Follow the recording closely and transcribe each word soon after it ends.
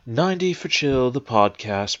90 for Chill, the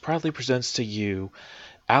podcast, proudly presents to you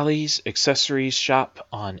Ali's Accessories Shop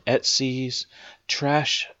on Etsy's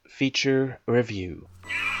Trash Feature Review.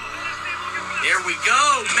 There we go,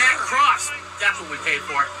 Matt Cross. That's what we paid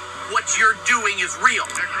for. What you're doing is real.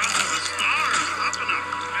 Matt Cross is a star. Up and up.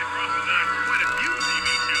 Matt Cross has had quite a few TV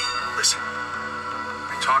shows. Listen,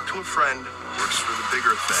 I talked to a friend who works for the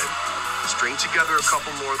bigger Fed. String together a couple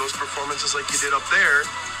more of those performances like you did up there.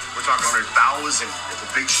 We're talking 100,000. It's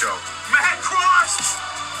a big show. Matt Cross!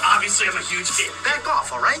 Obviously, I'm a huge fan. Back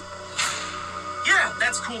off, all right? Yeah,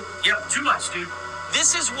 that's cool. Yep, too much, dude.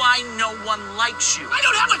 This is why no one likes you. I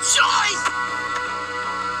don't have a choice!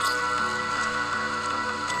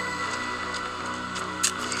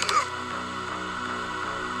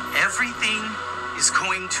 Everything is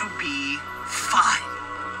going to be fine.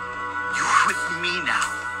 You're with me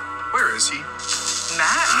now. Where is he?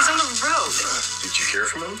 Matt, he's on the road. Did you hear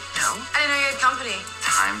from him? No? I didn't know you had company.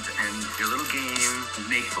 Time to end your little game of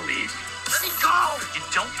make-believe. Let me go! You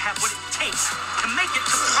don't have what it takes to make it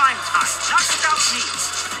to prime time. Not without me.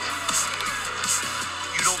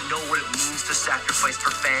 You don't know what it means to sacrifice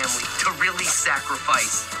for family. To really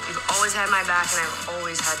sacrifice. You've always had my back, and I've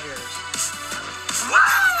always had yours. Woo!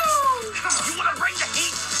 You want to bring the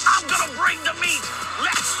heat? I'm going to bring the meat.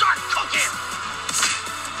 Let's start cooking.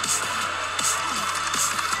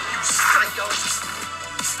 You psychos.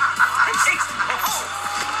 It takes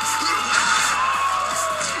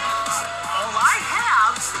all I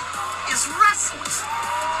have is wrestling.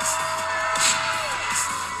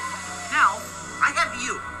 Now, I have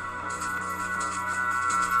you.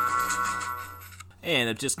 And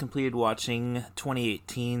I've just completed watching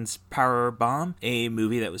 2018's Power Bomb, a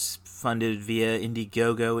movie that was funded via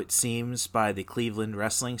Indiegogo, it seems, by the Cleveland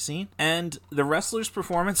wrestling scene. And the wrestlers'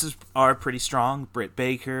 performances are pretty strong. Britt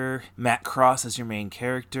Baker, Matt Cross as your main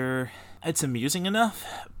character. It's amusing enough,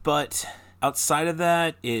 but outside of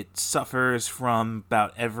that, it suffers from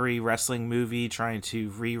about every wrestling movie trying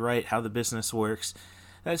to rewrite how the business works.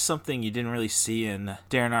 That's something you didn't really see in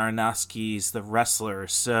Darren Aronofsky's The Wrestler,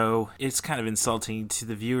 so it's kind of insulting to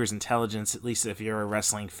the viewer's intelligence, at least if you're a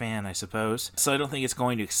wrestling fan, I suppose. So I don't think it's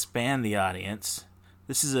going to expand the audience.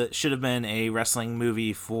 This should have been a wrestling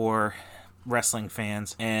movie for wrestling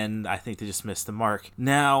fans, and I think they just missed the mark.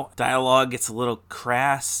 Now, dialogue gets a little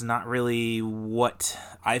crass, not really what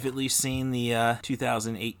I've at least seen the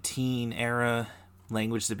 2018 era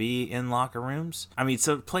language to be in locker rooms. I mean,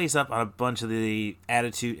 so it plays up on a bunch of the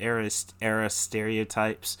Attitude Era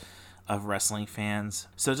stereotypes of wrestling fans,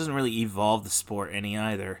 so it doesn't really evolve the sport any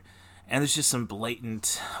either. And there's just some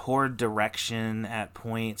blatant horrid direction at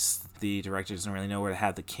points. The director doesn't really know where to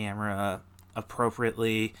have the camera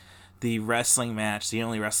appropriately. The wrestling match, the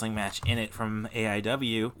only wrestling match in it from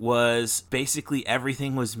AIW, was basically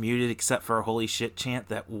everything was muted except for a holy shit chant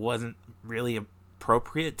that wasn't really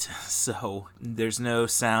appropriate, so there's no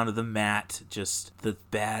sound of the mat, just the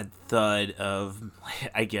bad thud of,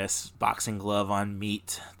 I guess, boxing glove on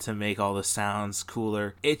meat to make all the sounds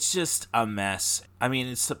cooler. It's just a mess. I mean,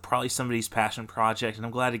 it's probably somebody's passion project, and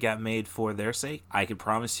I'm glad it got made for their sake. I can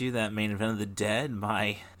promise you that Main Event of the Dead,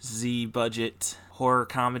 my Z-budget horror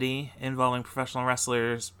comedy involving professional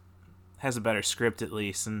wrestlers, has a better script at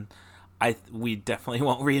least, and we definitely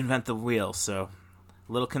won't reinvent the wheel, so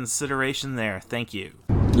little consideration there. Thank you.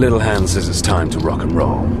 Little Hand says it's time to rock and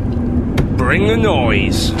roll. Bring the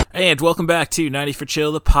noise. And welcome back to 90 for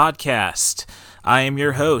Chill, the podcast. I am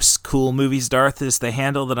your host. Cool Movies Darth is the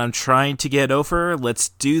handle that I'm trying to get over. Let's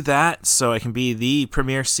do that so I can be the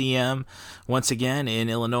premier CM once again in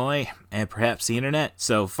Illinois and perhaps the internet.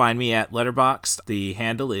 So find me at Letterboxd. The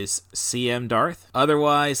handle is CM Darth.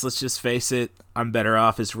 Otherwise, let's just face it, I'm better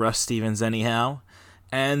off as Russ Stevens anyhow.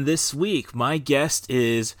 And this week, my guest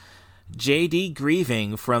is JD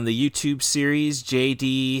Grieving from the YouTube series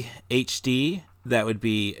JDHD. That would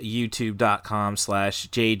be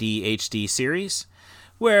youtube.com/JDHD series,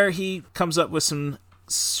 where he comes up with some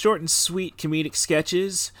short and sweet comedic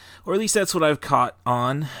sketches, or at least that's what I've caught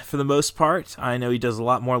on for the most part. I know he does a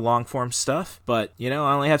lot more long-form stuff, but, I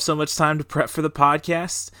only have so much time to prep for the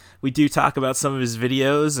podcast. We do talk about some of his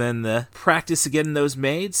videos and the practice of getting those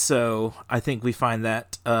made, so I think you can find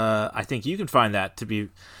that to be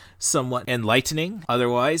somewhat enlightening.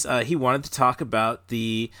 Otherwise, he wanted to talk about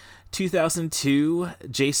the 2002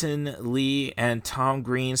 Jason Lee and Tom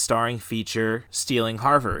Green starring feature Stealing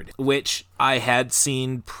Harvard, which I had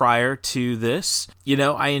seen prior to this.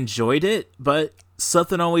 I enjoyed it, but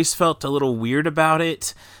something always felt a little weird about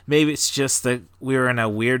it. Maybe it's just that we were in a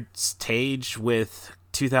weird stage with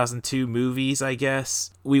 2002 movies, I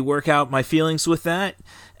guess. We work out my feelings with that,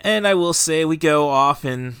 And I will say we go off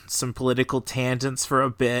in some political tangents for a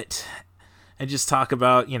bit and just talk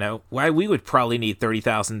about, why we would probably need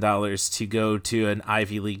 $30,000 to go to an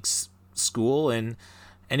Ivy League school. And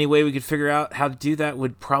any way we could figure out how to do that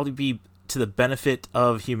would probably be to the benefit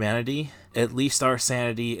of humanity, at least our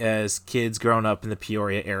sanity as kids growing up in the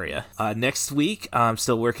Peoria area. Next week, I'm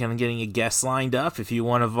still working on getting a guest lined up. If you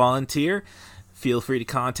want to volunteer, feel free to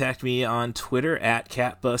contact me on Twitter at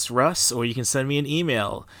CatBusRuss, or you can send me an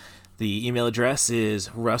email. The email address is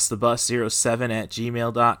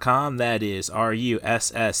russthebus07@gmail.com. That is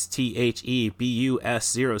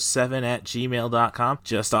RUSSTHEBUS07@gmail.com.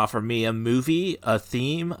 Just offer me a movie, a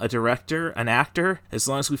theme, a director, an actor. As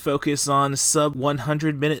long as we focus on sub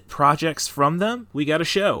 100-minute projects from them, we got a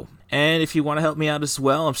show. And if you want to help me out as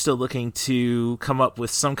well, I'm still looking to come up with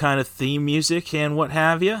some kind of theme music and what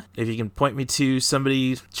have you. If you can point me to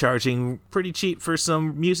somebody charging pretty cheap for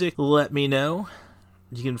some music, let me know.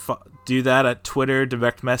 You can do that at Twitter,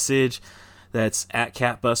 direct message. That's at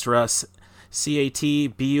CatBusRuss,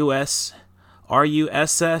 CatBusRuss,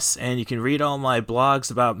 and you can read all my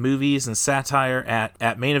blogs about movies and satire at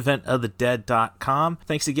maineventofthedead.com.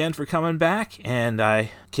 Thanks again for coming back, and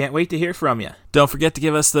I can't wait to hear from you. Don't forget to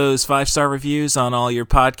give us those 5-star reviews on all your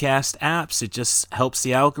podcast apps. It just helps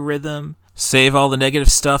the algorithm. Save all the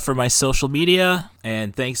negative stuff for my social media,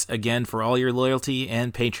 and thanks again for all your loyalty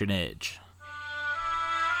and patronage.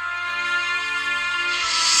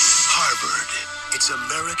 It's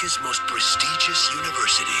America's most prestigious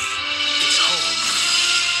university. It's home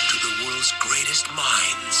to the world's greatest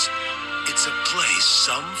minds. It's a place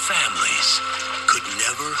some families could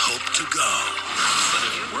never hope to go. But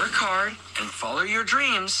if you work hard and follow your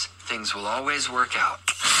dreams, things will always work out.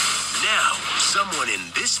 Now, someone in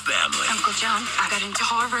this family Uncle John, I got into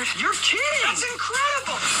Harvard. You're kidding! That's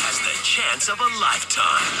incredible! has the chance of a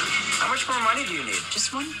lifetime. How much more money do you need?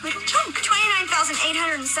 Just one little chunk.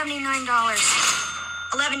 $29,879.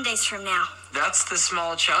 11 days from now. That's the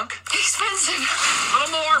small chunk? Expensive. A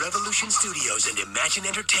little more! Revolution Studios and Imagine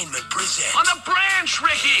Entertainment present On the branch,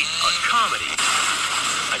 Ricky! a comedy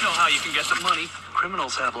I know how you can get the money.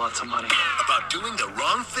 Criminals have lots of money. about doing the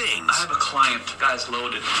wrong things I have a client. Guy's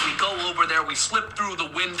loaded. We go over there, we slip through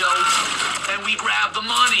the window, and we grab the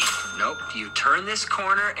money. Nope. You turn this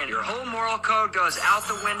corner and your whole moral code goes out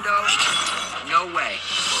the window. No way.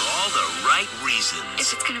 for all the right reasons.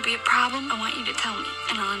 If it's gonna be a problem, I want you to tell me,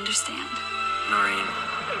 and I'll understand. Noreen,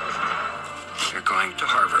 you're going to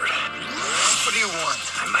Harvard. What do you want?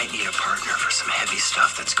 I might need a partner for some heavy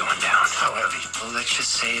stuff that's going down. How heavy? Well, let's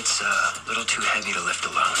just say it's a little too heavy to lift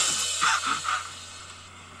alone.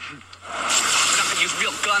 We're not gonna use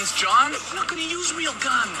real guns, John. We're not gonna use real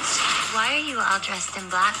guns. Why are you all dressed in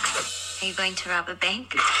black? Are you going to rob a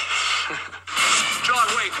bank? John,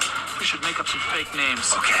 wait. We should make up some fake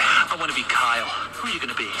names. Okay. I want to be Kyle. Who are you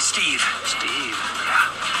gonna be? Steve. Steve.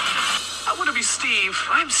 Yeah. I want to be Steve.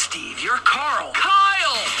 I'm Steve. You're Carl.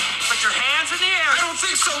 Kyle! Put your hands in the air. I don't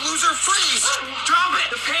think so, loser. Freeze! Drop it.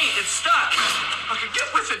 The paint, it's stuck. Okay, get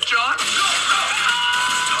with it, John. Go, go.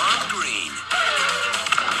 Tom Green.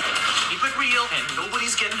 Keep it real, and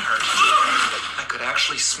nobody's getting hurt. I could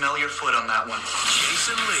actually smell your foot on that one.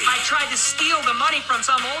 Jason Lee. I tried to steal the money from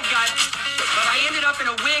some old guy, but I ended up in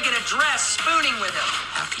a wig and a dress spooning with him.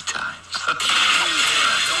 Happy times.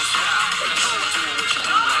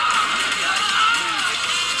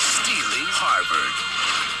 Stealing Harvard.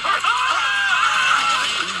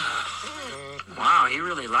 Wow, he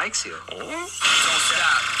really likes you. Don't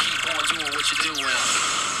stop. Keep on doing what you're doing.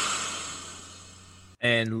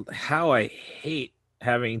 And how I hate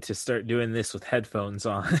having to start doing this with headphones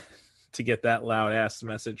on to get that loud ass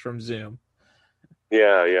message from Zoom.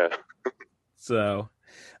 Yeah. So,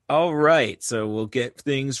 all right. So we'll get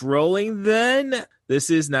things rolling then. This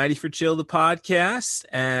is 90 for Chill, the podcast.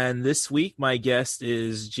 And this week, my guest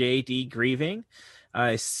is JD Grieving.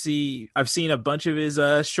 I've seen a bunch of his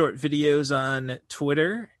short videos on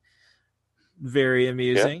Twitter. Very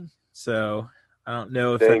amusing. Yeah. So I don't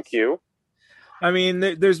know if Thank you. I mean,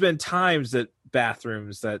 there's been times that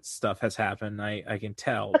bathrooms that stuff has happened. I can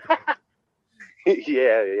tell.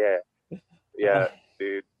 Yeah,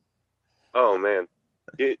 dude. Oh man,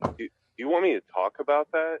 do you want me to talk about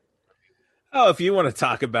that? Oh, if you want to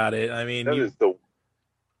talk about it, I mean,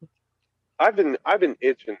 I've been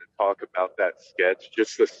itching to talk about that sketch,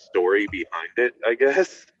 just the story behind it, I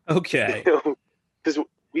guess. Okay. Because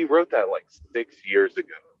we wrote that like 6 years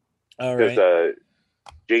ago. All right. Because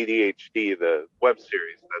JDHD, the web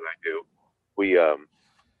series that I do,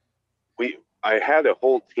 I had a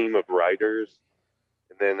whole team of writers,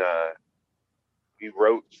 and then we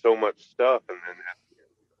wrote so much stuff, and then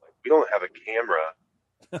we don't have a camera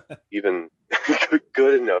even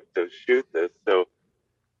good enough to shoot this. So,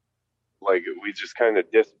 like, we just kind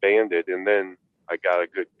of disbanded, and then I got a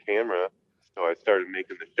good camera, so I started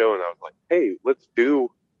making the show, and I was like, hey, let's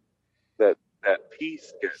do that piece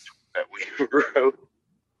sketch that we wrote.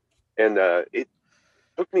 And it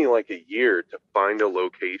took me like a year to find a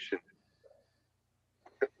location.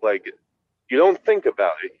 Like, you don't think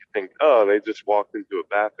about it. You think, oh, they just walked into a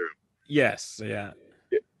bathroom. Yes, yeah.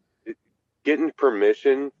 Getting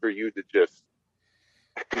permission for you to just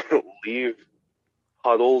leave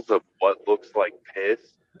puddles of what looks like piss,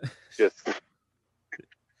 just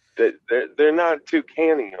they're not too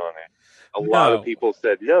canny on it. A lot of people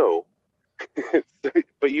said no,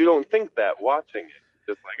 but you don't think that watching it.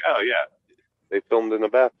 Just like, oh yeah, they filmed in a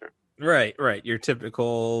bathroom. Right. Your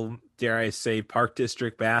typical, dare I say, Park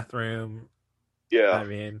District bathroom. Yeah. I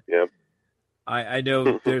mean, yeah. I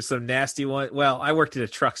know there's some nasty one. Well, I worked at a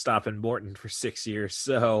truck stop in Morton for 6 years,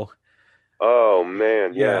 so. Oh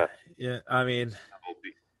man, yeah. I mean,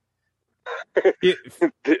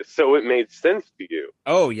 so it made sense to you.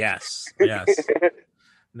 Oh yes.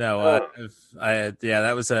 No,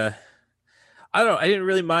 that was a. I didn't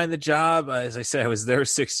really mind the job. As I said, I was there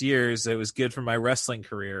 6 years. It was good for my wrestling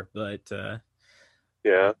career, but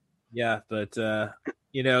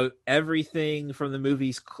everything from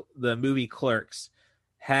the movie Clerks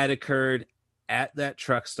had occurred at that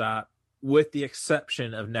truck stop, with the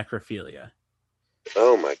exception of necrophilia.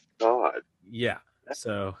 Oh my god! Yeah.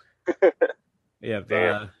 So, yeah.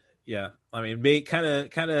 I mean, kind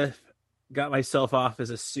of got myself off as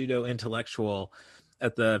a pseudo intellectual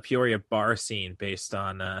at the Peoria bar scene based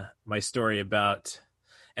on my story about,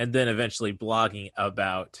 and then eventually blogging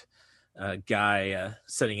about a guy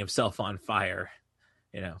setting himself on fire,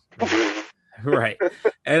 right.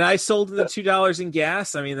 And I sold him the $2 in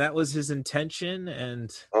gas. I mean, that was his intention.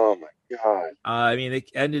 And oh my God. I mean, it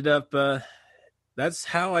ended up, that's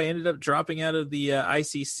how I ended up dropping out of the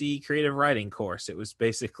ICC creative writing course. It was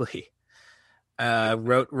basically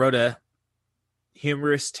wrote a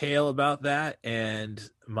humorous tale about that, and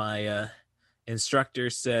my instructor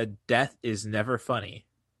said death is never funny.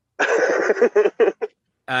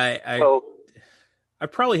 I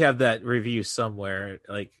probably have that review somewhere.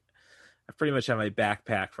 Like, I pretty much have my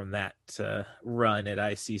backpack from that run at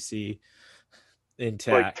ICC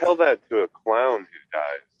intact. Like, tell that to a clown who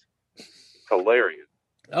dies. It's hilarious.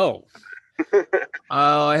 Oh,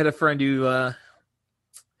 I had a friend who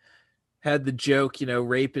had the joke,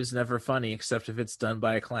 rape is never funny except if it's done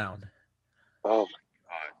by a clown. Oh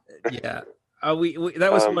my God. Yeah.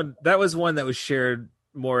 That was one that was shared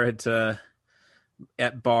more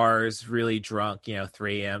at bars, really drunk,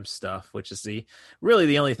 3 a.m. stuff, which is really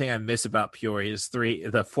the only thing I miss about Peoria is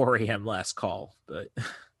the 4 a.m. last call. But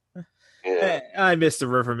yeah. I miss the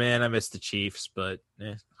Riverman, I miss the Chiefs, but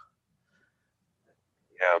yeah.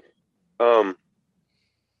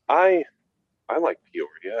 I like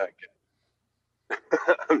Peoria, I guess.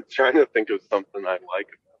 I'm trying to think of something I like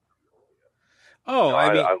about Peoria. Oh, I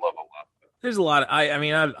love a lot. There's a lot. I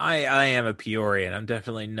am a Peorian. I'm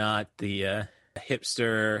definitely not the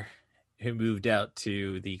hipster who moved out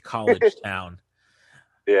to the college town.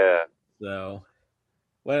 Yeah. So,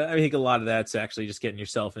 well, I think a lot of that's actually just getting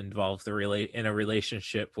yourself involved in a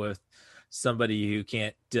relationship with somebody who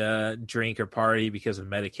can't drink or party because of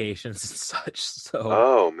medications and such. So,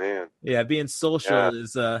 oh man, yeah, being social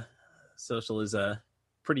is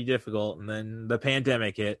pretty difficult. And then the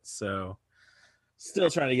pandemic hit, so still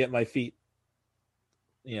trying to get my feet,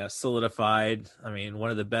 solidified. I mean,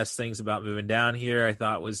 one of the best things about moving down here, I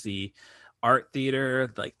thought, was the art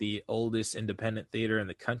theater, like the oldest independent theater in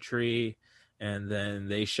the country, and then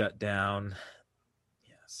they shut down.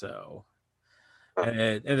 Yeah, so.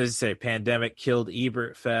 And as I say, pandemic killed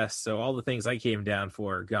Ebert Fest, so all the things I came down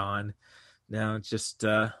for are gone. Now it's just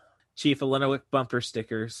Chief Lenowik bumper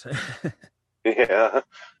stickers. Yeah,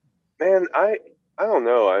 man, I don't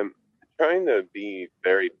know. I'm trying to be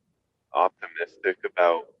very optimistic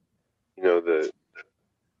about the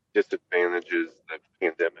disadvantages that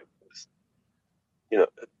pandemic was.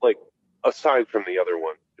 Like, aside from the other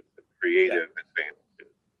ones, the creative advantages.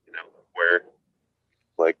 Where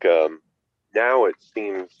like now it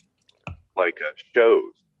seems like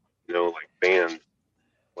shows, like bands.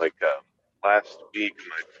 Like last week,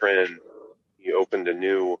 my friend, he opened a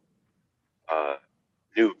new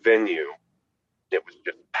venue. It was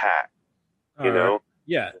just packed,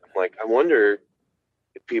 Yeah. Like, I wonder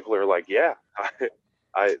if people are like, yeah,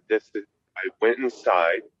 I went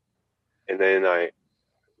inside, and then I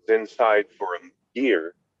was inside for a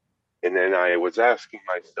year, and then I was asking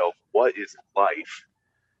myself, what is life?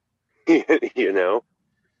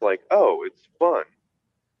 Like, oh, it's fun.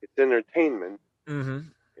 It's entertainment. Mm-hmm.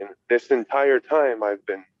 And this entire time, I've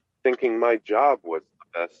been thinking my job was the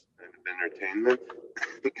best kind of entertainment,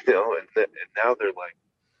 and now they're like,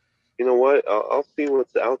 you know what? I'll see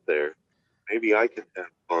what's out there. Maybe I can have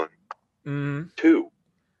fun too.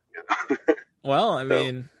 Well, I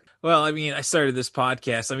So. mean, I started this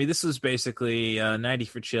podcast. I mean, this was basically 90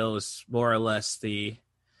 for Chill was more or less it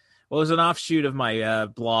was an offshoot of my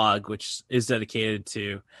blog, which is dedicated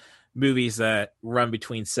to movies that run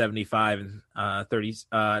between 75 and 30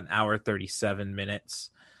 an hour 37 minutes.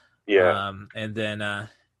 Yeah. And then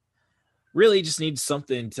really just need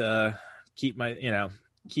something to keep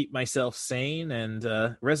myself sane,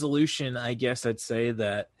 and resolution, I guess I'd say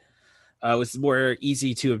that was more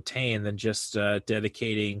easy to obtain than just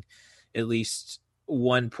dedicating at least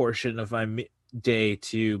one portion of my day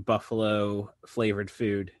to buffalo flavored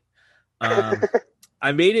food.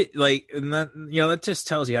 I made it and that just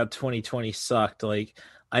tells you how 2020 sucked. Like,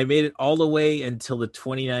 I made it all the way until the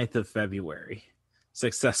 29th of February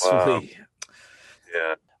successfully. Wow.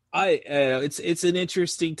 Yeah. It's an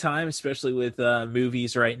interesting time, especially with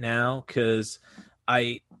movies right now, because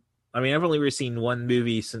I've only ever seen one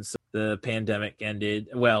movie since the pandemic ended.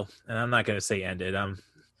 Well, and I'm not going to say ended. Right.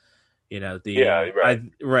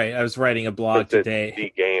 I was writing a blog today.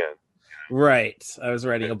 Began. Right. I was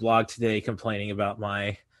writing a blog today complaining about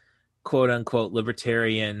my quote unquote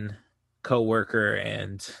libertarian coworker,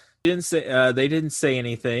 and they didn't say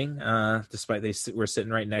anything, despite they were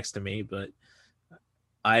sitting right next to me, but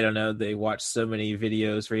I don't know. They watched so many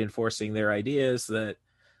videos reinforcing their ideas that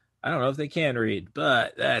I don't know if they can read,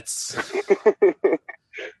 but that's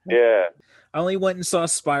yeah. I only went and saw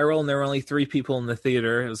Spiral, and there were only 3 people in the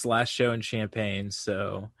theater. It was the last show in Champaign.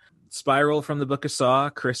 So Spiral from the Book of Saw,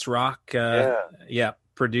 Chris Rock,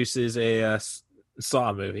 produces a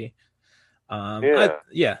Saw movie. I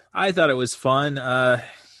thought it was fun.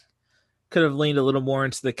 Could have leaned a little more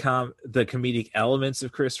into the comedic elements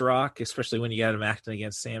of Chris Rock, especially when you got him acting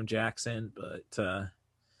against Sam Jackson. But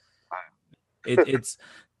it's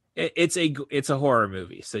a horror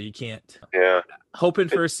movie, so you can't. Yeah. Hoping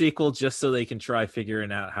for a sequel just so they can try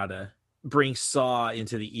figuring out how to bring Saw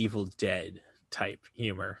into the Evil Dead type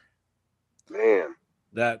humor. Man,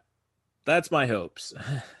 that's my hopes.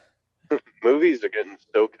 Movies are getting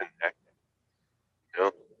so connected.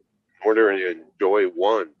 In order to enjoy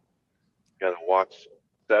one, you gotta watch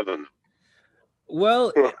 7.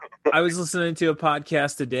 Well, I was listening to a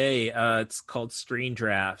podcast today. It's called Screen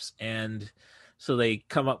Drafts, and so they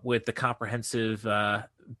come up with the comprehensive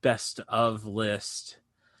best of list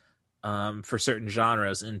for certain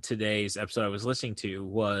genres. And today's episode I was listening to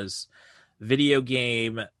was video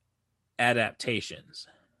game adaptations.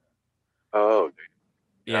 Oh,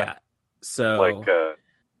 yeah. So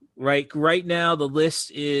like right now the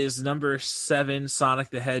list is number 7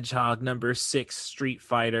 Sonic the Hedgehog, number 6 Street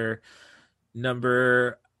Fighter,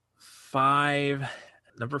 number 4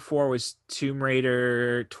 was Tomb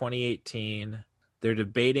Raider 2018. They're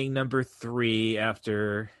debating number 3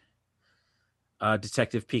 after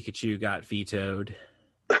Detective Pikachu got vetoed.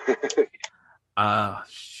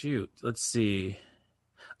 Let's see.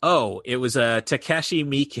 Oh, it was Takashi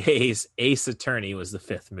Miike's Ace Attorney was the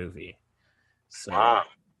 5th movie. So, wow.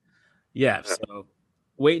 Yeah, so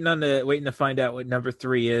waiting to find out what number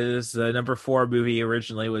 3 is. The number 4 movie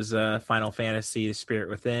originally was Final Fantasy: The Spirit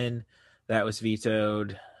Within. That was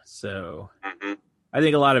vetoed. So I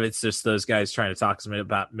think a lot of it's just those guys trying to talk to me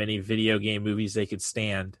about many video game movies they could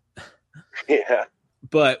stand. Yeah.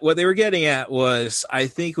 But what they were getting at was, I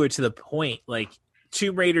think we're to the point, like,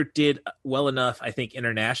 Tomb Raider did well enough, I think,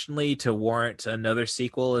 internationally to warrant another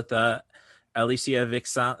sequel with Alicia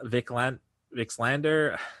Vikander.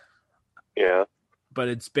 Yeah. But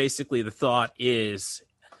it's basically, the thought is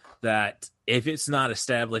that if it's not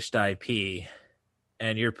established IP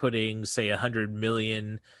and you're putting, say, $100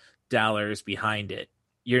 million behind it,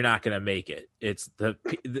 you're not going to make it. It's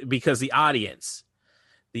because the audience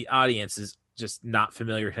is just not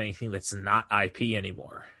familiar with anything that's not IP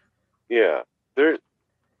anymore. Yeah. It's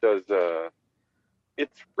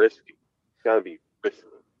risky. It's gotta be risky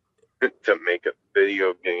to make a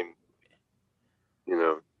video game,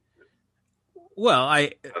 Well,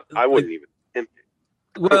 I wouldn't even attempt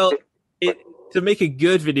it. Well, to make a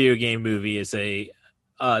good video game movie is a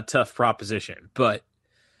tough proposition, but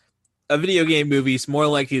a video game movie is more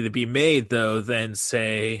likely to be made, though, than,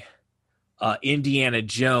 say, Indiana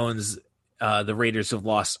Jones, The Raiders of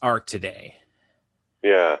Lost Ark today.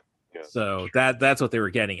 Yeah. So that's what they were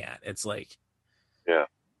getting at. It's like, yeah.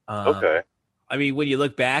 Okay. I mean, when you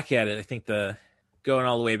look back at it, I think going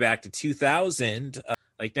all the way back to 2000,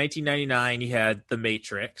 like 1999, you had The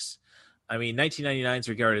Matrix. I mean, 1999 is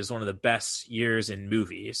regarded as one of the best years in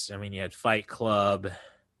movies. I mean, you had Fight Club,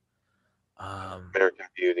 American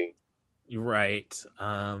Beauty. you're right.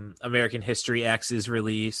 American History X's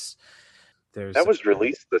release. That was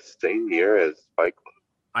released the same year as Fight Club.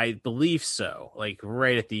 I believe so. Like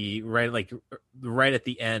right at the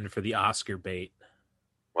end for the Oscar bait.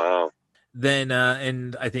 Wow. Then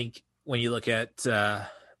and I think when you look at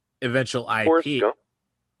eventual IP, Forrest Gump?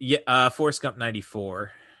 Forrest Gump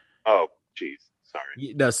 94. Oh, jeez.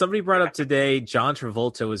 Sorry. No, somebody brought up today John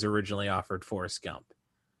Travolta was originally offered Forrest Gump.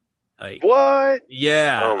 Like, what?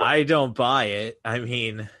 Yeah, Oh I don't buy it. I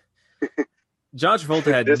mean, John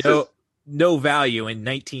Travolta had no value in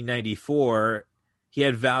 1994. He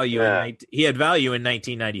had value in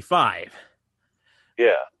 1995.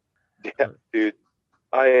 Yeah, dude.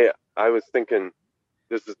 I was thinking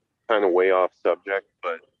this is kind of way off subject,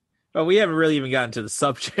 but we haven't really even gotten to the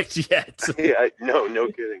subject yet. Yeah, no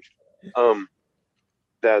kidding.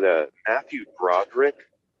 That Matthew Broderick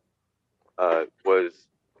was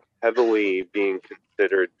heavily being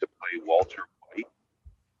considered to play Walter White,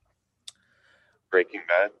 Breaking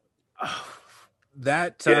Bad. Oh,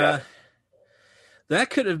 that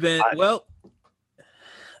could have been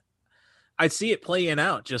I'd see it playing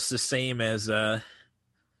out just the same as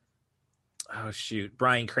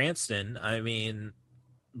Bryan Cranston. I mean,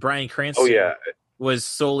 Bryan Cranston was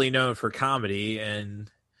solely known for comedy,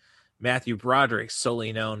 and Matthew Broderick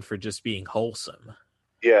solely known for just being wholesome.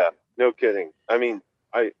 Yeah, no kidding. I mean,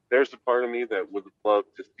 there's a part of me that would love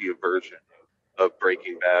to see a version of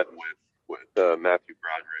Breaking Bad with Matthew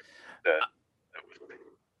Broderick.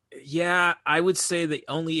 Yeah, I would say the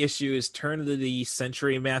only issue is turn of the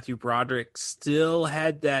century Matthew Broderick still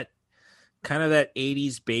had that kind of that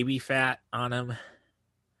 80s baby fat on him.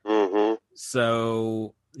 Mm-hmm.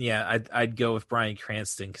 So, yeah, I'd go with Bryan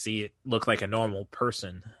Cranston because he looked like a normal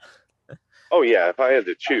person. Oh, yeah, if I had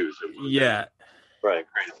to choose. Yeah. Bryan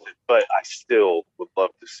Cranston. But I still would love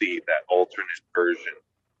to see that alternate version.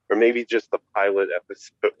 Or maybe just the pilot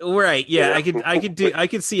episode. Right, yeah, I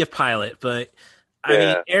could see a pilot, but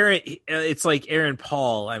I mean, it's like Aaron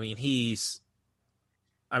Paul. I mean, he was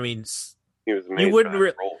made for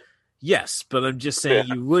that role. Yes, but I'm just saying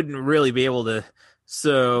you wouldn't really be able to.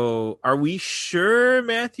 So, are we sure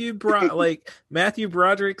Matthew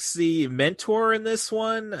Broderick's the mentor in this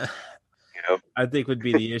one? Yep. I think would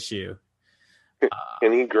be the issue.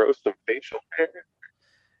 Can he grow some facial hair?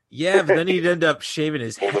 Yeah, but then he'd end up shaving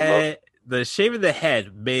his head. The shaving the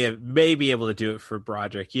head may be able to do it for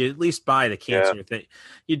Broderick. You at least buy the cancer thing.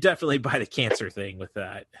 You definitely buy the cancer thing with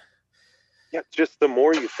that. Yeah, just the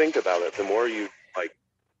more you think about it, the more you like.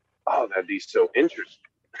 Oh, that'd be so interesting,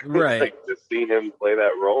 right? Like to see him play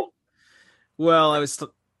that role. Well,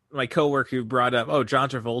 my coworker who brought up, John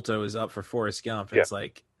Travolta was up for Forrest Gump. It's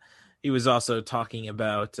like he was also talking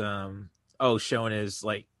about, showing his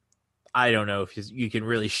like, I don't know if you can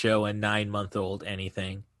really show a 9-month-old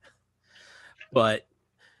anything. But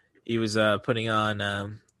he was putting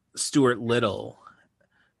on Stuart Little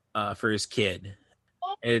for his kid.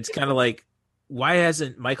 And it's kind of like, why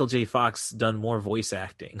hasn't Michael J. Fox done more voice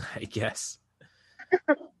acting, I guess?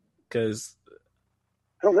 Because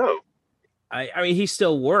I don't know. I mean, he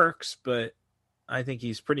still works, but I think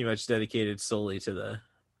he's pretty much dedicated solely to the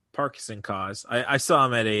Parkinson cause. I saw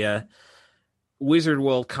him at a Wizard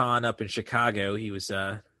World Con up in Chicago. He was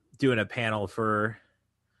doing a panel for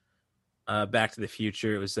Back to the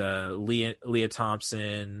Future. It was Leah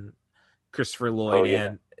Thompson, Christopher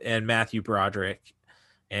Lloyd, and Matthew Broderick,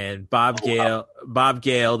 and Bob Gale. Bob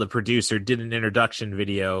Gale, the producer, did an introduction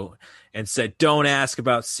video and said, "Don't ask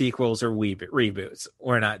about sequels or reboots.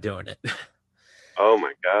 We're not doing it." Oh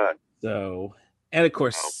my god! So, and of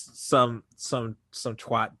course, some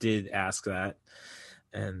twat did ask that,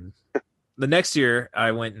 and the next year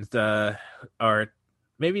I went and or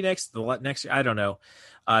maybe next year, I don't know.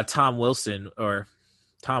 Tom Wilson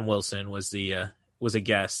was was a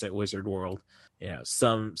guest at Wizard World.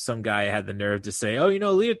 Some guy had the nerve to say,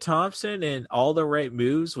 Leah Thompson in All the Right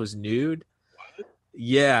Moves was nude. What?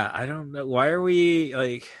 Yeah, I don't know. Why are we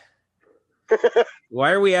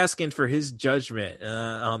asking for his judgment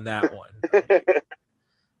on that one?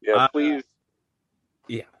 Yeah, please.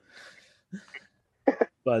 Yeah.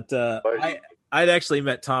 But I'd actually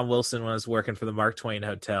met Tom Wilson when I was working for the Mark Twain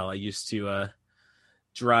Hotel. I used to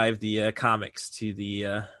drive the comics to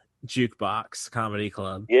the Jukebox Comedy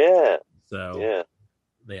Club. Yeah. So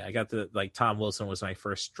yeah, I got Tom Wilson was my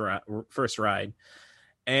first ride,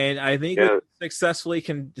 and I think we successfully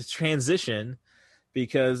can transition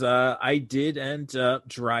because I did end up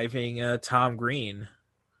driving Tom Green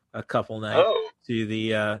a couple nights to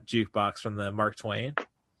the Jukebox from the Mark Twain,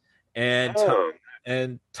 And Oh,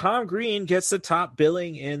 and Tom Green gets the top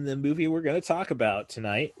billing in the movie we're going to talk about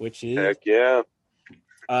tonight, which is heck yeah.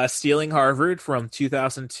 Stealing Harvard from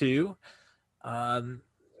 2002. Um,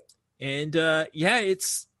 and yeah,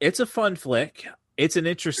 it's a fun flick. It's an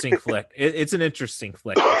interesting flick. It's an interesting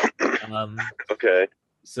flick. Okay.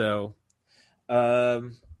 So,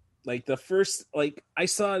 like the first, like I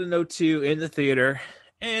saw it in '02 in the theater,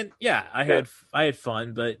 and yeah, I had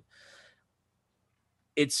fun, but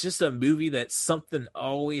it's just a movie that something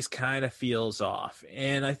always kind of feels off.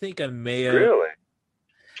 And I think I may have. Really?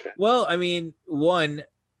 Well, I mean, one,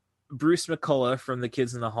 Bruce McCullough from The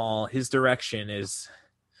Kids in the Hall, his direction is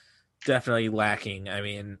definitely lacking. I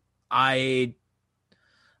mean, I'm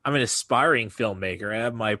an aspiring filmmaker. I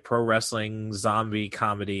have my pro wrestling zombie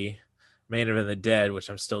comedy, Man of the Dead, which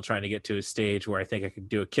I'm still trying to get to a stage where I think I could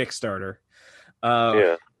do a Kickstarter.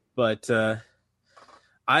 Yeah. But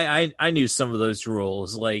I knew some of those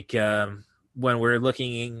rules, like when we're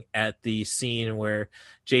looking at the scene where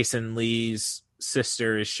Jason Lee's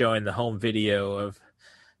sister is showing the home video of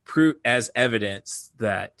proof as evidence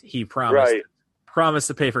that he promised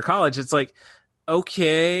to pay for college. It's like,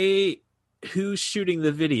 okay, who's shooting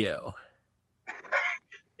the video?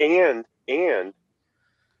 And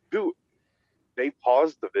who they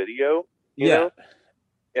paused the video, you know?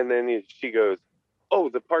 And then she goes, "Oh,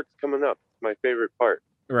 the part's coming up. It's my favorite part."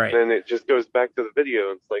 Right. And then it just goes back to the video.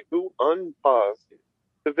 And it's like, who unpaused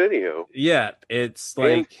the video? Yeah, it's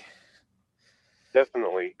like and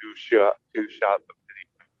definitely who shot the video.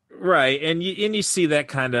 Right, and you see that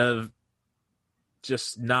kind of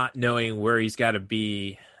just not knowing where he's got to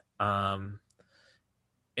be, in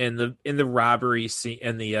the robbery scene,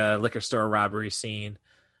 in the liquor store robbery scene,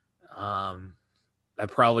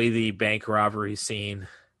 probably the bank robbery scene.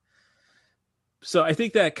 So I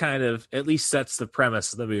think that kind of at least sets the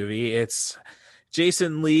premise of the movie. It's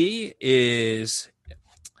Jason Lee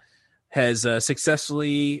has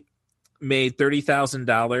successfully made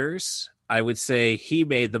 $30,000. I would say he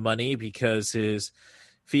made the money because his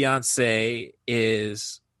fiance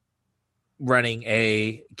is running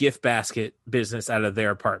a gift basket business out of their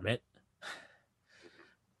apartment.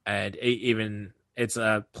 And even it's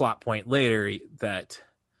a plot point later that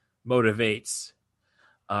motivates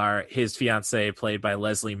his fiance, played by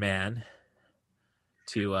Leslie Mann,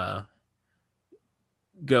 to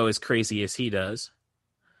go as crazy as he does.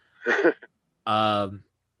 And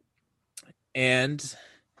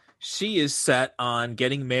she is set on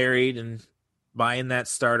getting married and buying that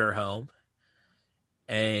starter home.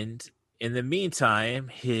 And in the meantime,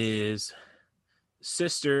 his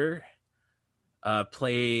sister,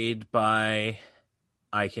 played by,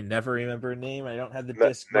 I can never remember her name. I don't have the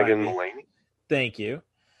disc. Megan Mullany. Thank you.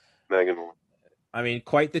 Megan Mullany. I mean,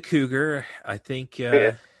 quite the cougar. I think.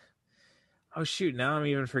 Oh shoot! Now I'm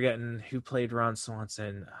even forgetting who played Ron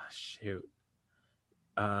Swanson. Oh, shoot.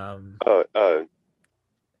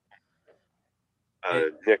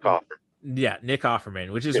 Nick Offerman. Yeah, Nick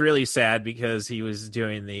Offerman, which is really sad because he was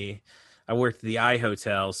doing I worked at the I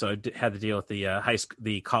Hotel, so I had to deal with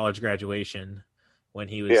the college graduation when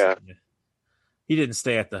he was. Yeah. He didn't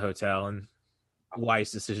stay at the hotel, and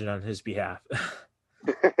wise decision on his behalf.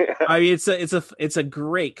 I mean, it's a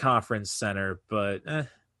great conference center, but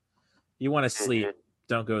you want to sleep,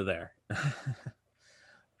 don't go there.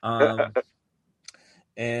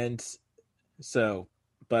 And so,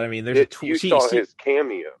 but I mean, there's you saw his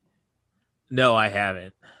cameo. No, I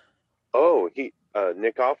haven't. Oh,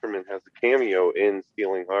 Nick Offerman has a cameo in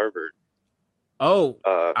Stealing Harvard. Oh,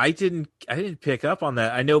 I didn't pick up on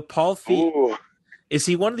that. I know Paul Feig. Is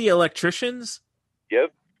he one of the electricians?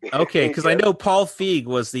 Yep. Okay, because I know Paul Feig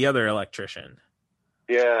was the other electrician.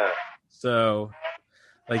 Yeah. So,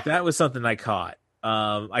 like, that was something I caught.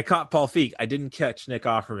 I caught Paul Feig. I didn't catch Nick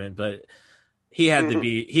Offerman, but he had to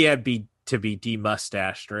be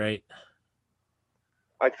demustached, right?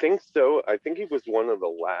 I think so. I think he was one of the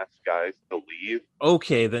last guys to leave.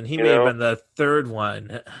 Okay, then he may have been the third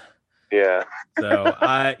one. Yeah. So,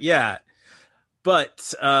 yeah. But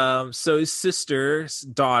so his sister's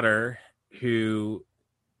daughter, who,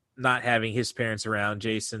 not having his parents around,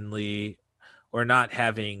 Jason Lee, or not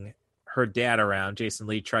having her dad around, Jason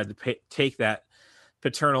Lee tried to take that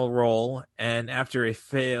paternal role, and after a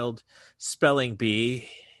failed spelling bee,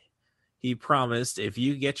 he promised if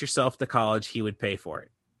you get yourself to college, he would pay for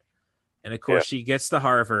it. And of course, she gets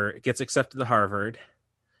accepted to Harvard,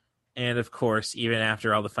 and of course, even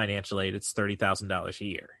after all the financial aid, it's $30,000 a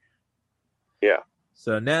year. Yeah.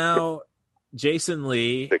 So now, Jason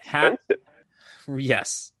Lee,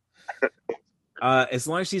 yes. As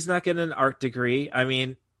long as he's not getting an art degree, I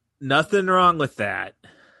mean, nothing wrong with that.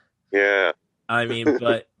 Yeah. I mean,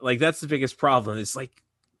 but like that's the biggest problem. It's like,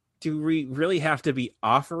 do we really have to be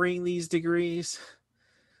offering these degrees?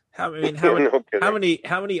 How I mean, how many No how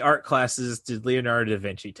kidding. many art classes did Leonardo da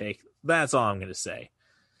Vinci take? That's all I'm going to say.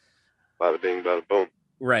 Bada bing, bada boom.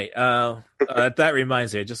 Right. That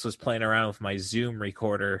reminds me, I just was playing around with my Zoom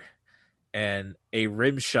recorder, and a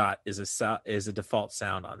rim shot is a default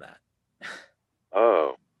sound on that.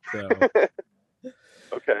 Oh. So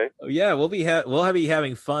Okay. yeah, we'll be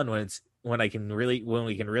having fun when we can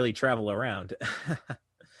really travel around.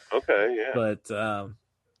 Okay. Yeah. But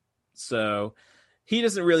so he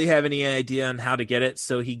doesn't really have any idea on how to get it,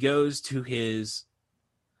 so he goes to his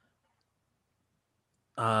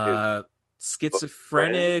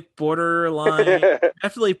schizophrenic, borderline,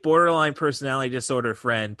 definitely borderline personality disorder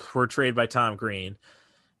friend portrayed by Tom Green,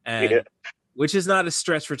 and which is not a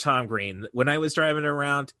stretch for Tom Green. When I was driving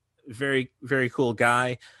around, very, very cool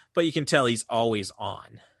guy, but you can tell he's always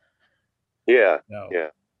on. Yeah. So, Yeah.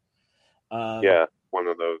 yeah, One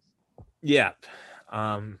of those. Yeah.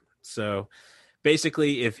 So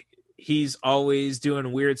basically, if he's always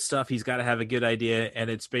doing weird stuff, he's got to have a good idea, and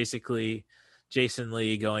it's basically Jason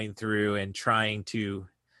Lee going through and trying to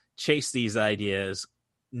chase these ideas.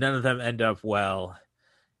 None of them end up well.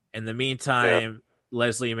 In the meantime,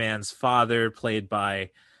 Leslie Mann's father, played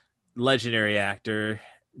by legendary actor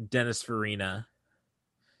Dennis Farina,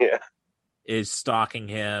 is stalking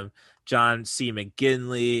him. John C.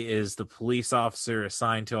 McGinley is the police officer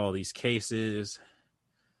assigned to all these cases.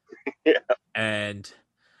 And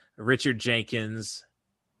Richard Jenkins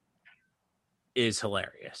is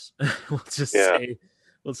hilarious. We'll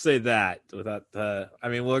say that without I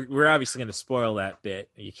mean, we're obviously going to spoil that bit.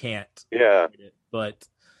 You can't. Yeah. But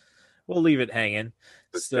we'll leave it hanging.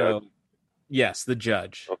 Judge? Yes, the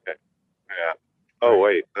judge. Okay. Yeah. Oh,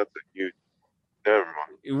 wait. That's a huge. Never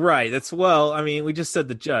mind. Right. I mean, we just said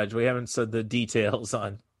the judge. We haven't said the details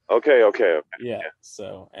on. Okay. Yeah.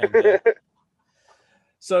 So,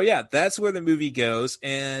 so yeah, that's where the movie goes.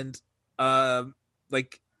 And,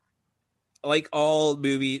 like all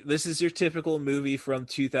movie, this is your typical movie from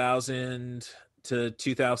 2000 to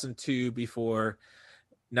 2002 before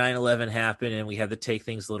 9/11 happened and we had to take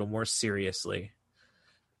things a little more seriously.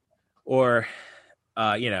 Or,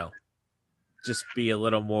 just be a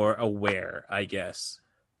little more aware, I guess.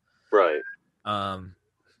 Right.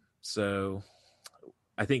 So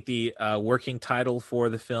I think the working title for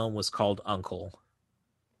the film was called Uncle.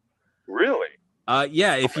 Really?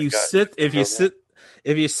 Yeah. If you sit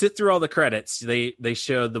through all the credits, they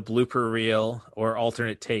show the blooper reel or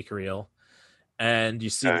alternate take reel, and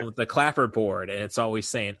you see them with the clapperboard, and it's always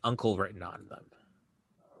saying Uncle written on them.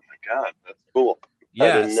 Oh my God, that's cool.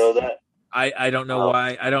 Yes. I didn't know that. I don't know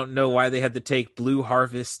why. I don't know why they had to take Blue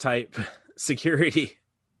Harvest type security.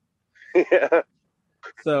 Yeah.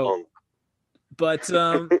 So, but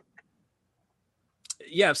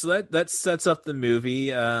yeah. So that sets up the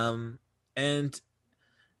movie. And I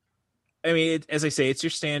mean, as I say, it's your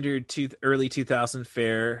standard early 2000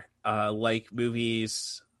 fare, like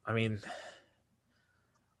movies. I mean,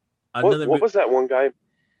 what was that one guy?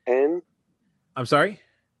 Penn? I'm sorry.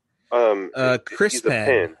 Chris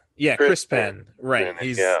Penn. Yeah, Chris Penn. Right.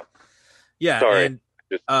 Sorry. And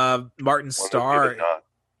Martin Starr.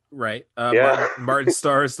 Right. Martin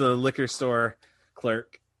Starr is the liquor store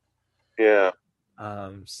clerk. Yeah.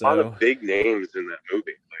 So a lot of big names in that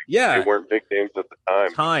movie. They weren't big names at the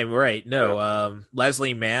time. Right? No.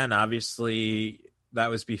 Leslie Mann, obviously,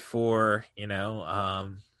 that was before.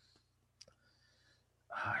 Her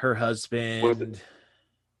husband.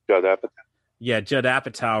 Judd Apatow. Yeah, Judd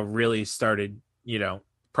Apatow really started.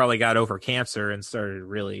 Probably got over cancer and started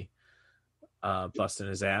really busting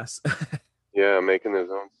his ass. Yeah, making his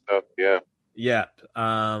own stuff. Yeah. Yeah.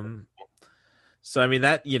 So I mean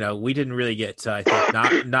that we didn't really get I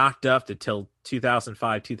think knocked up until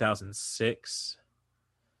 2005, 2006.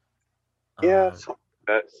 Yeah,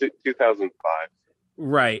 that's 2005.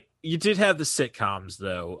 Right. You did have the sitcoms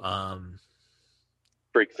though.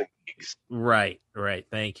 Freaks and Geeks. Right.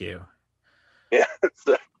 Thank you. Yeah.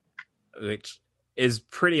 Which is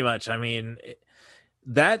pretty much. I mean,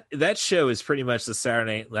 that show is pretty much the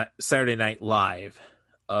Saturday Night Live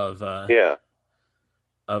of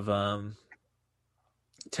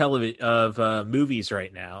television of movies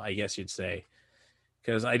right now, I guess you'd say,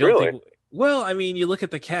 because I don't think. Well, I mean, you look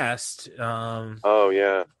at the cast. It's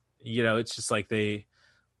just like they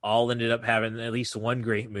all ended up having at least one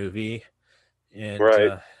great movie, and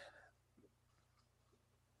so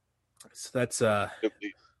that's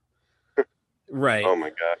right. Oh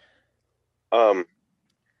my God.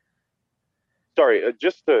 Sorry,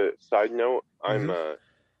 just a side note. I'm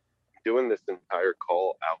doing this entire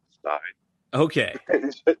call outside. Okay.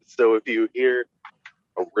 So if you hear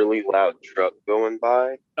a really loud truck going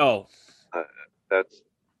by, Oh. uh, that's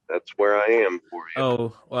where I am for you.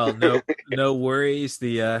 Oh, well, no worries.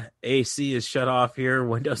 The AC is shut off here.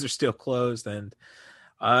 Windows are still closed, and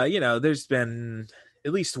there's been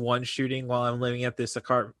at least one shooting while I'm living at this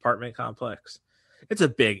apartment complex. It's a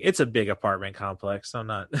big apartment complex. I'm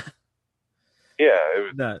not. Yeah, it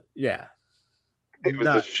was. Not. Yeah. It was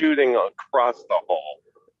a Not. shooting across the hall.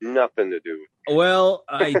 Nothing to do with it. Well,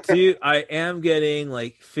 I am getting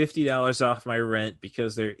like $50 off my rent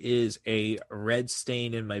because there is a red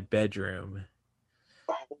stain in my bedroom.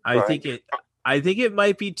 I think it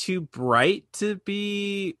might be too bright to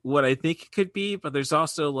be what I think it could be, but there's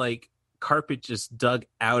also like carpet just dug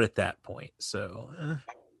out at that point. So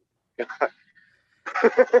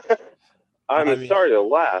I'm sorry to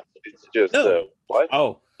laugh. It's just no. what?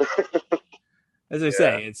 Oh, as I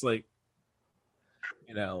say, it's like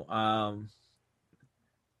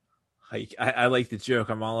I like the joke.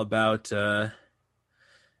 I'm all about the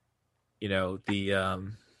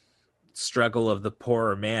struggle of the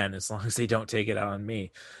poorer man, as long as they don't take it out on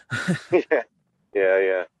me.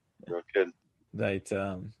 Yeah. No kidding. Right.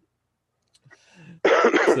 So.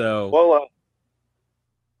 Well.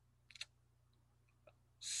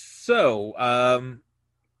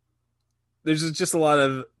 There's just a lot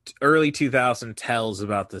of early 2000 tells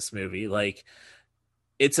about this movie. Like,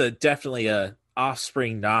 it's definitely a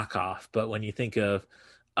Offspring knockoff, but when you think of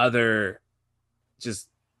other just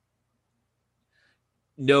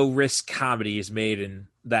no risk comedies made in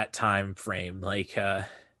that time frame, like I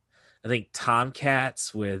think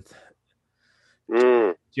Tomcats with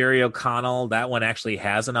Jerry O'Connell, that one actually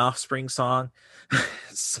has an Offspring song.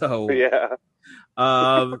 So yeah.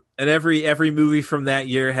 And every movie from that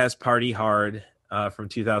year has Party Hard from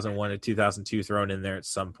 2001 to 2002 thrown in there at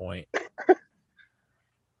some point.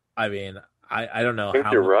 I mean, I don't know. I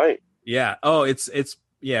think you're right. Yeah. Oh, it's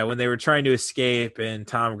when they were trying to escape and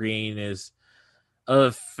Tom Green is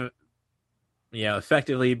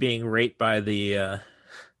effectively being raped by the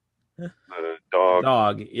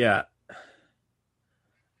dog. Yeah.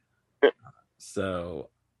 So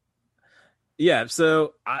yeah,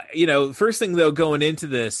 so first thing though, going into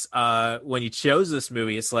this, when you chose this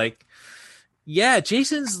movie, it's like, yeah,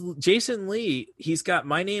 Jason Lee. He's got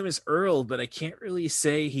My Name Is Earl, but I can't really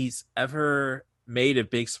say he's ever made a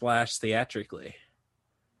big splash theatrically.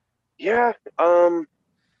 Yeah, I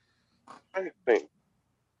think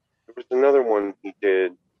there was another one he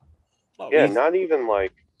did. Oh, yeah, not even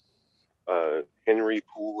like Henry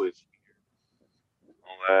Poole Is Here,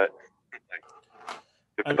 all that.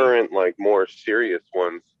 The current, like, more serious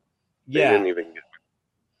ones, they didn't even get.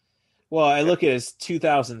 Well, I look at his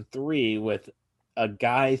 2003 with A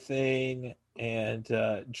Guy Thing and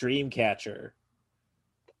Dreamcatcher.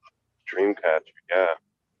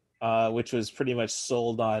 Yeah. Which was pretty much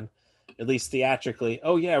sold on, at least theatrically.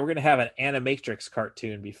 Oh yeah, we're gonna have an Animatrix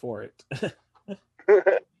cartoon before it.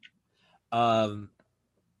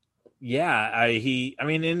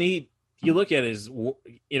 You look at his,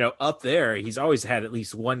 up there, he's always had at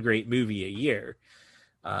least one great movie a year.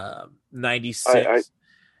 96.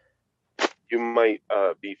 You might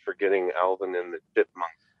be forgetting Alvin and the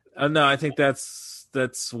Chipmunks. Oh no, I think that's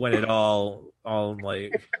when it all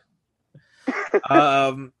like.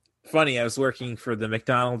 Funny, I was working for the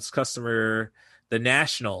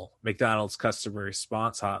National McDonald's customer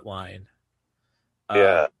response hotline.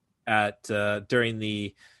 During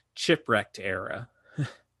the Chipwrecked era.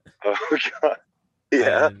 Oh God.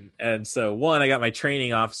 Yeah. And so I got my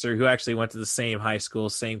training officer who actually went to the same high school,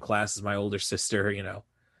 same class as my older sister,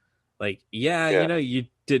 like, you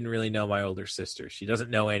didn't really know my older sister. She doesn't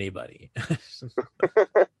know anybody.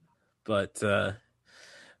 But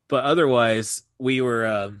otherwise we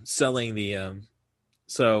were selling the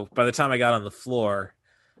so by the time I got on the floor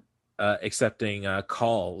accepting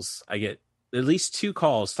calls, I get at least 2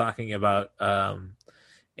 calls talking about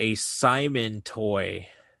a Simon toy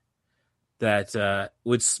that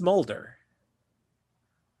would smolder.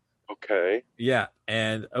 Okay. Yeah,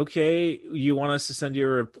 and you want us to send you a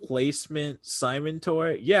replacement Simon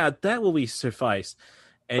toy? Yeah, that will be suffice.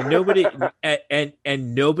 And nobody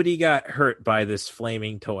and nobody got hurt by this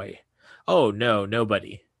flaming toy. Oh no,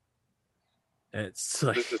 nobody. And it's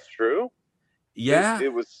like, this is true? Yeah.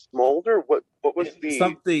 It was smolder? What was the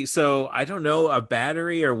something? So I don't know, a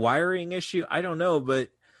battery or wiring issue. I don't know, but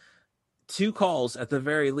 2 calls at the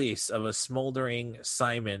very least of a smoldering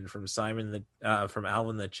Simon from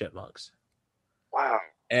Alvin the Chipmunks. Wow.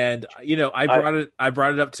 And I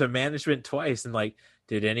brought it up to management twice and like,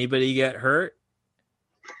 did anybody get hurt?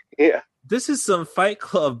 Yeah. This is some Fight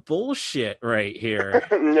Club bullshit right here.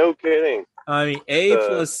 No kidding. I mean, A The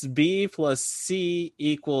plus B plus C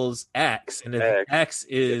equals X, and if X. X If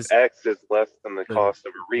is X is less than the the, cost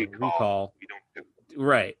of a the recall, recall, we don't.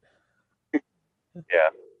 right? Yeah,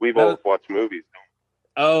 we That, both watch movies.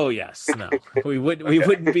 oh yes, no, we Okay.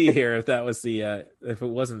 wouldn't be here if that was the if it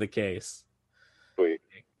wasn't the case. Sweet.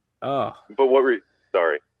 Oh, But what were?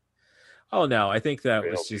 Sorry. oh no, I think that Let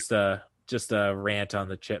me was help you. just a rant on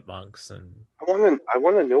the chipmunks, and I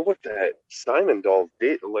want to know what that Simon doll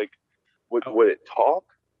did. Like, oh, would it talk?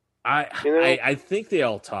 I, You know? I think they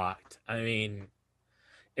all talked. I mean,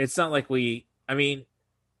 it's not like we. I mean,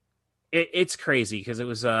 it's crazy because it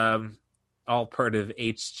was all part of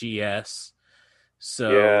HGS. Yeah,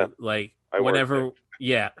 So like I worked there. whenever,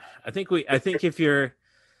 yeah, I think if you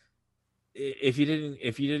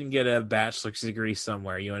didn't get a bachelor's degree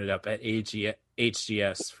somewhere, you ended up at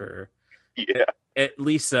HGS for Yeah, at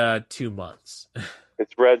least 2 months.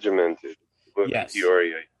 it's regimented with Yes,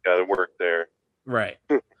 Peoria. You got to work there. right.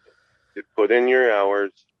 You put in your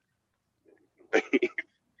hours.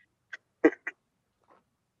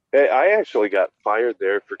 Hey, I actually got fired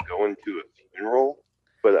there for going to a funeral,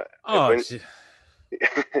 but I Oh, went.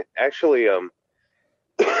 Actually,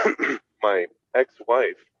 my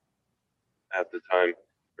ex-wife at the time,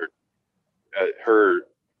 her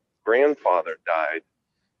grandfather died,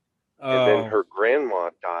 and then oh, her grandma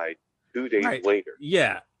died 2 days right. later.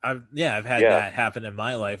 Yeah, I've had Yeah, that happen in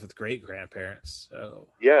my life with great grandparents. So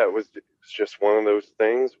yeah, it was just one of those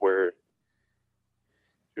things where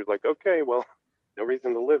she was like, okay, well, no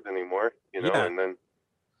reason to live anymore, yeah.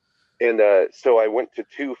 so I went to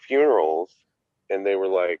 2 funerals, and they were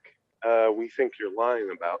like, we think you're lying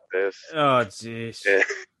about this. Oh, jeez.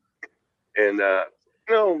 And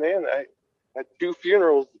no, man, I had 2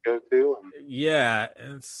 funerals to go to. And, Yeah,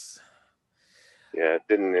 it's yeah, it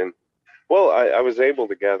didn't end. Well, I was able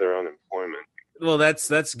to gather unemployment. well,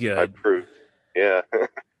 that's I good. proved. Yeah, Oh,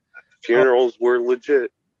 funerals were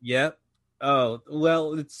legit. yep. Oh,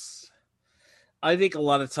 well, it's. I think a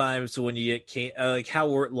lot of times when you get like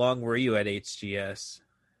long were you at HGS?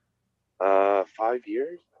 5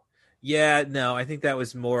 years. Yeah, no, I think that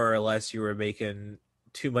was more or less you were making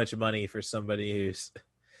too much money for somebody who's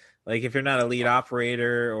like if you're not a lead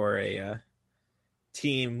operator or a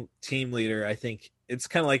team leader. I think it's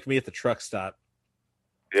kind of like me at the truck stop.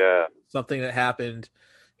 Yeah, Something that happened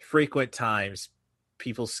frequent times.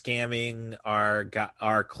 People scamming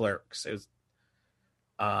our clerks. It was,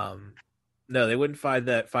 no, they wouldn't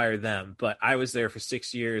fire them. But I was there for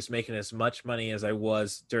 6 years, making as much money as I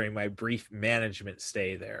was during my brief management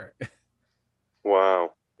stay there.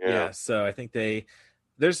 wow. Yeah, Yeah, so I think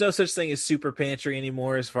there's no such thing as super pantry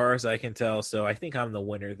anymore, as far as I can tell. So I think I'm the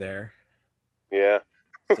winner there. yeah.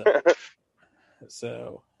 So,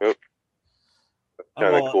 so I'm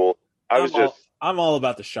Kind of all cool. I'm all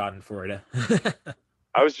about the Schadenfreude.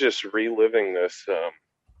 I was just reliving this I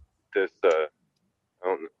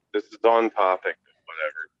don't know, this is on topic,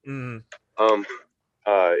 whatever. Mm,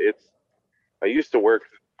 It's I used to work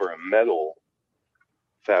for a metal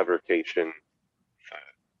fabrication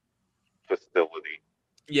facility,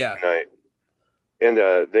 yeah. and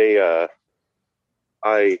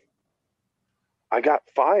I got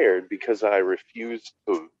fired because I refused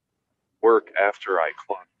to work after I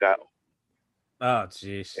clocked out, Oh,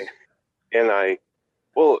 jeez. and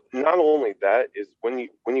well, not only that is when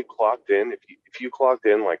you clocked in, if you clocked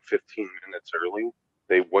in like 15 minutes early,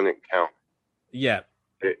 they wouldn't count. Yeah.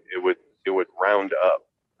 It would round up,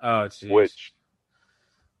 Oh, jeez. which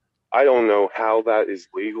I don't know how that is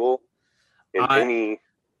legal in I any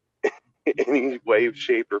way,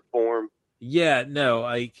 shape, or form. yeah no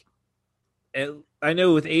like I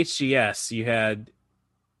know with HGS you had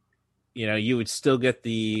you would still get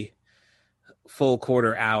the full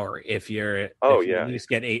quarter hour if Oh you at yeah, least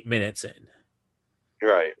get 8 minutes in.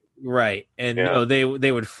 right. Right. And Yeah, no,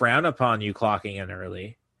 they would frown upon you clocking in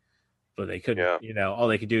early, but they couldn't, yeah, all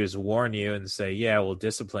they could do is warn you and say, yeah, we'll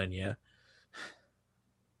discipline you.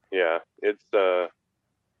 yeah. It's not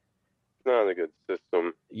a good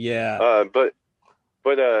system. Yeah. But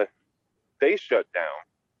they shut down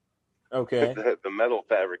Okay. the metal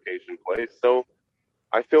fabrication place, so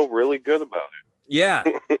I feel really good about Yeah.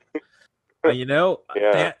 it.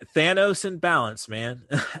 Yeah. Thanos and balance, man.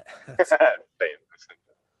 Nice.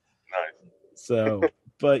 So,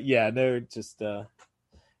 but yeah, no, just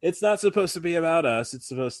it's not supposed to be about us. It's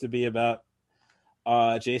supposed to be about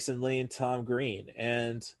Jason Lee and Tom Green.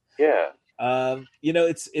 And Yeah.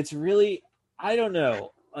 it's really, I don't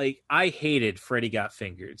know. Like I hated Freddy Got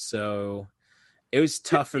Fingered, so it was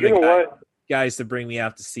tough for You know what? guys to bring me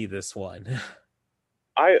out to see this one.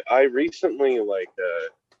 I recently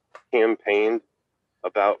campaigned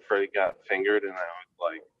about Freddy Got Fingered, and I was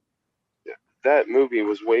like, that movie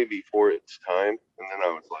was way before its time. And then I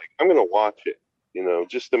was like, I'm gonna watch it,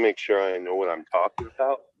 just to make sure I know what I'm talking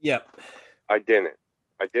about. Yep. I didn't.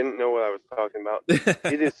 I didn't know what I was talking about.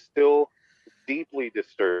 It is still deeply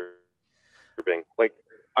disturbing. Like,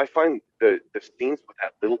 I find the scenes with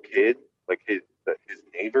that little kid, like his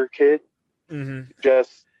neighbor kid,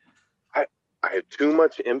 just I have too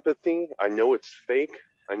much empathy. I know it's fake.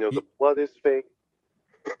 I know the blood is fake,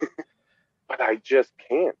 but I just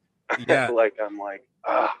can't. Yeah. I'm like,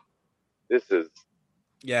 this is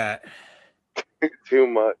Yeah. too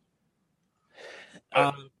much.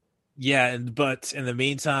 Yeah, but in the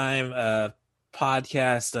meantime,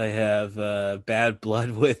 podcast I have Bad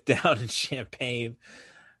Blood with down in Champaign.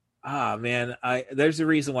 Man, there's a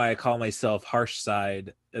reason why I call myself Harsh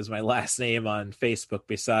Side as my last name on Facebook,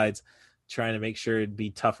 besides trying to make sure it'd be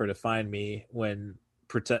tougher to find me when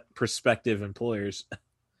prospective employers.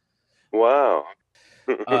 Wow.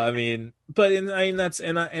 I mean that's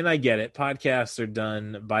and I get it. Podcasts are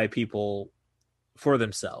done by people for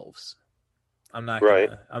themselves. I'm not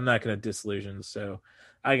gonna disillusion, so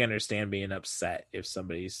I can understand being upset if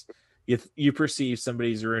you perceive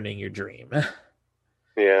somebody's ruining your dream.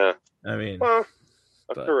 Yeah. I mean,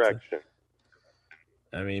 correction.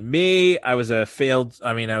 I mean, I was a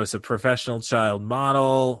professional child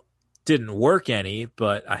model. Didn't work any,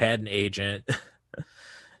 but I had an agent.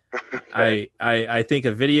 Okay. I think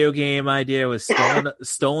a video game idea was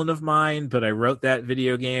stolen of mine, but I wrote that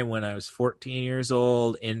video game when I was 14 years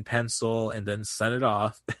old in pencil and then sent it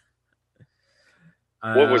off.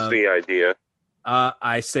 What was the idea?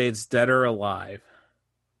 I say it's Dead or Alive.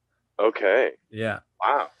 Okay. Yeah.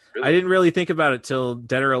 Wow. Really? I didn't really think about it till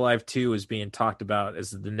Dead or Alive 2 was being talked about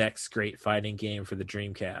as the next great fighting game for the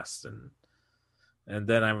Dreamcast, and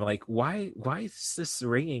then I'm like, why is this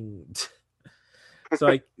ringing? So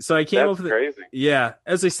I came up with crazy. Yeah,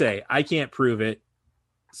 as I say, I can't prove it.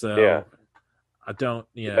 So yeah. I don't,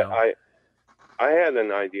 I had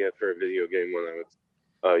an idea for a video game when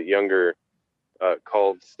I was younger,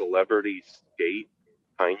 called Celebrity Skate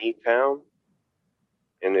Tiny Town,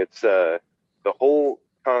 and it's the whole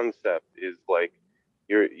concept is like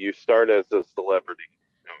you start as a celebrity.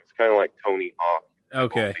 It's kind of like Tony Hawk.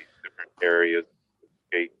 Okay. All these different areas of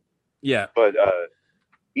skate. Yeah. But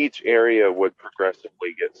each area would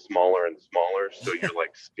progressively get smaller and smaller, so you're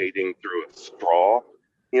like skating through a straw,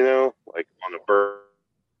 like on a burger.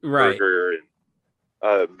 Right.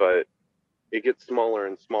 And, but it gets smaller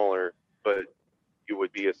and smaller, but you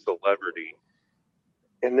would be a celebrity.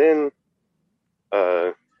 And then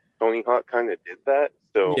Tony Hawk kind of did that.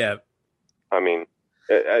 So, yeah. I mean,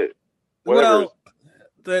 well,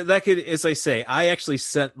 that could, as I say, I actually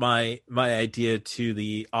sent my idea to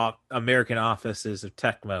the American offices of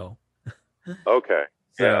Tecmo. Okay.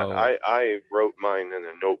 So, yeah, I wrote mine in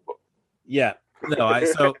a notebook. Yeah. No,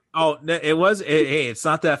 it's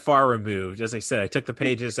not that far removed. As I said, I took the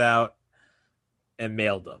pages out and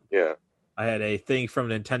mailed them. Yeah. I had a thing from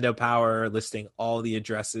Nintendo Power listing all the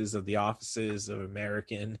addresses of the offices of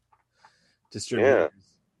American distributors. Yeah.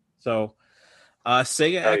 So,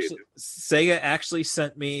 Sega actually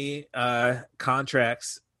sent me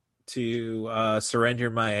contracts to surrender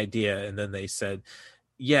my idea, and then they said,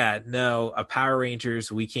 "Yeah, no, Power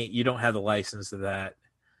Rangers, we can't. You don't have the license to that,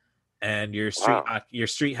 and your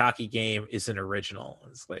street hockey game is an original."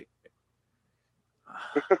 It's like,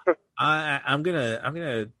 I'm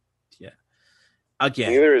gonna, yeah.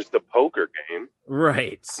 Again, neither is the poker game,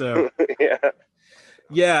 right? So, yeah.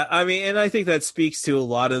 Yeah, I mean, and I think that speaks to a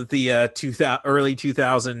lot of the early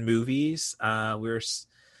 2000 movies. I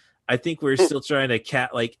think we're still trying to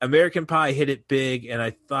like American Pie hit it big,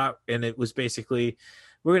 and it was basically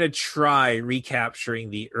we're going to try recapturing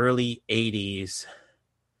the early 80s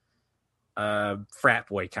frat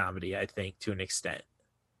boy comedy, I think, to an extent.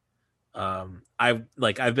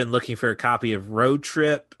 I've been looking for a copy of Road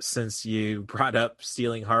Trip since you brought up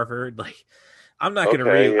Stealing Harvard. Like, I'm not gonna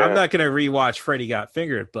rewatch Freddy Got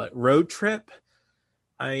Fingered, but Road Trip.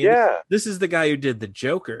 I mean, this is the guy who did the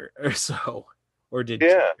Joker,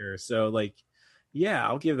 Joker. So, like, yeah,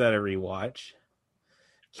 I'll give that a rewatch.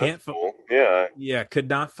 Cool. Could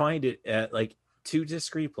not find it at like 2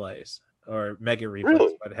 disc replays or mega replays,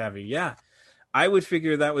 really? What have you? Yeah, I would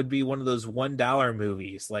figure that would be one of those $1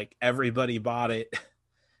 movies. Like, everybody bought it,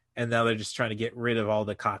 and now they're just trying to get rid of all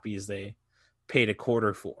the copies they paid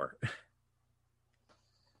 $0.25 for.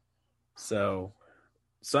 So,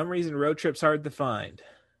 some reason Road Trip's hard to find.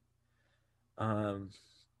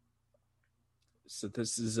 So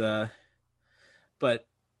this is but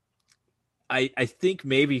I think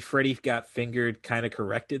maybe Freddy Got Fingered kind of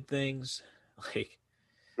corrected things. Like,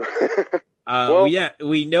 Well,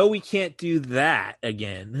 we know we can't do that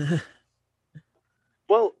again.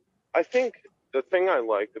 well, I think the thing I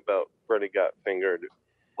liked about Freddy Got Fingered,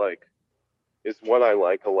 like, is what I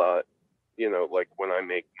like a lot. Like when I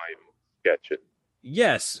make my sketches.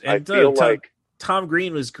 Yes, I and feel like Tom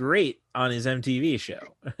Green was great on his MTV show.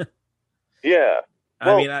 yeah. I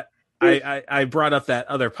Well, mean, I brought up that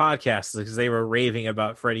other podcast because they were raving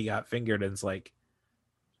about Freddy Got Fingered, and it's like,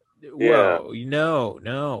 whoa,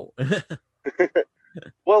 no.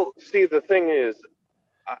 Well, see, the thing is,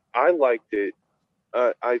 I liked it.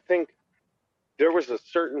 I think there was a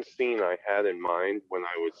certain scene I had in mind when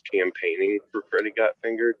I was campaigning for Freddy Got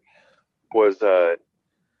Fingered. Was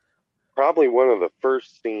probably one of the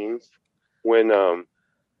first scenes when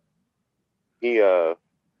he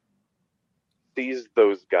sees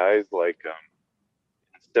those guys like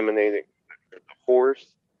inseminating the horse.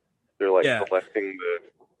 They're like Yeah. collecting the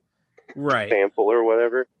Right. sample or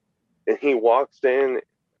whatever, and he walks in,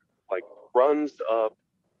 like runs up.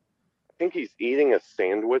 I think he's eating a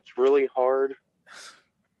sandwich really hard,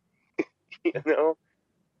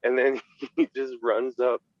 and then he just runs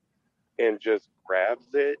up and just grabs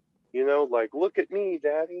it, like, look at me,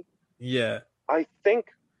 daddy. Yeah. I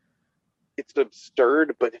think it's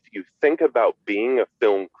absurd, but if you think about being a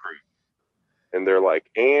film crew and they're like,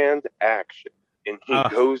 and action, and he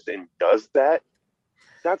goes and does that,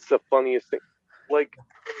 that's the funniest thing. Like,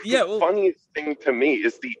 the funniest thing to me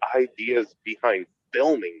is the ideas behind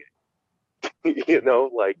filming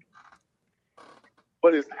it. Like,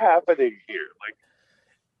 what is happening here?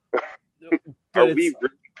 Like, are we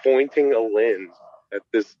really pointing a lens at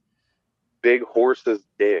this big horse's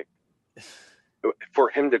dick for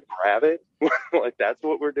him to grab it? Like, that's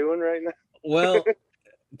what we're doing right now? Well,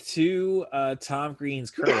 to Tom Green's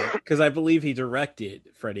credit, because I believe he directed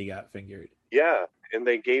Freddy Got Fingered. Yeah, and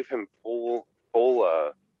they gave him full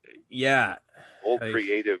creative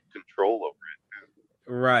control over it.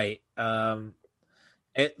 Right.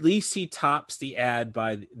 At least he tops the ad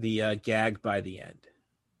by the gag by the end.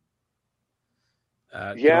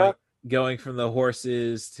 Going from the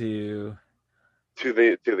horses to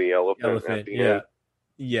the elephant at the end.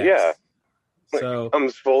 Yes. Yeah. So it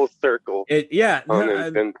comes full circle. Yeah. We're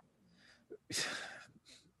 12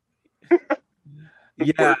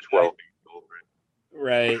 years old,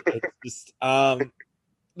 right? It's just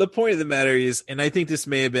the point of the matter is, and I think this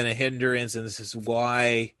may have been a hindrance, and this is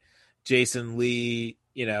why Jason Lee,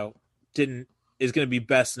 is going to be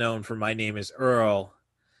best known for My Name Is Earl,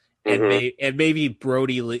 and maybe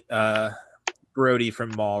Brody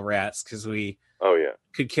from Mallrats, because we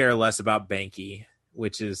could care less about Banky,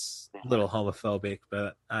 which is a little homophobic,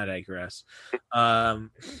 but I digress.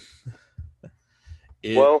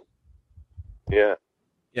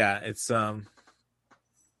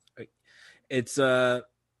 It's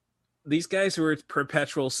these guys were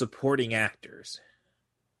perpetual supporting actors.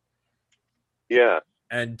 Yeah.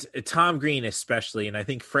 And Tom Green especially, and I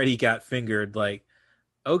think Freddy Got Fingered, like,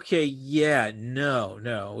 okay, yeah,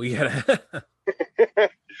 no, we gotta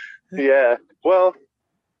yeah. Well,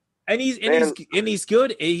 and he's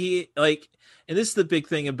good. He and this is the big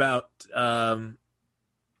thing about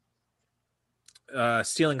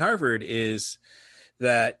Stealing Harvard is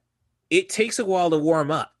that it takes a while to warm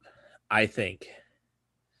up, I think.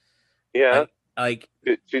 Yeah. Like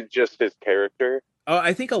to just his character. Oh,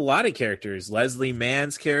 I think a lot of characters. Leslie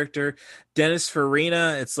Mann's character, Dennis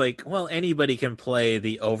Farina. It's like, well, anybody can play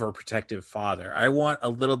the overprotective father. I want a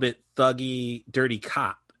little bit thuggy, dirty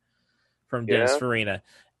cop from Dennis Farina,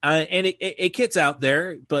 and it gets out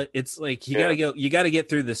there, but it's like you gotta get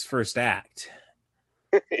through this first act.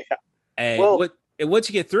 And once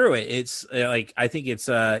you get through it, it's like I think it's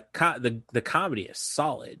the comedy is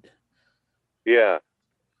solid. Yeah,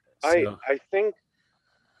 so.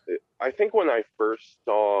 I think when I first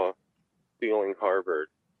saw Stealing Harvard,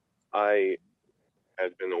 I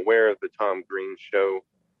had been aware of the Tom Green show,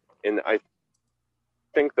 and I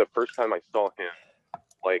think the first time I saw him,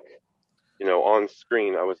 like, on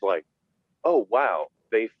screen, I was like, oh wow,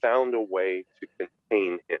 they found a way to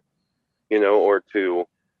contain him, or to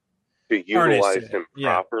utilize him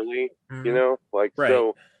properly, right.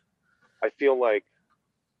 So I feel like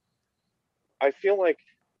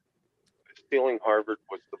Stealing Harvard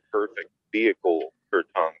was the perfect vehicle for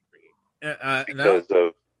Tom Green because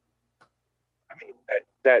of,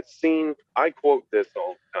 that scene. I quote this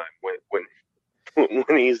all the time when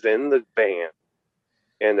he's in the van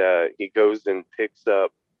and he goes and picks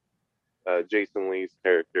up Jason Lee's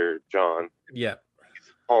character John. Yeah,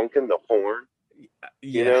 he's honking the horn.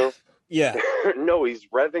 Yeah. No, he's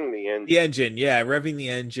revving the engine. Revving the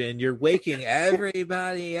engine. You're waking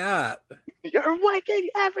everybody up. You're waking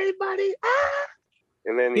everybody up.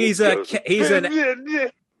 And then he's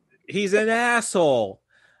an asshole.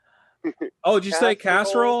 Oh, did you say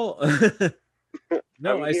casserole?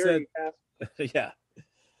 No, I said yeah.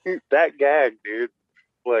 That gag, dude.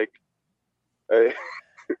 Like,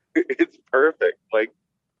 it's perfect. Like,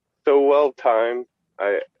 so well timed.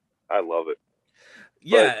 I love it.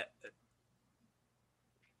 Yeah.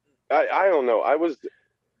 But I don't know.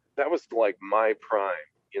 That was like my prime.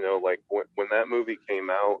 You know, like when that movie came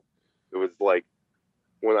out, it was like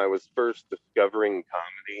when I was first discovering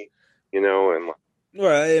comedy. You know, and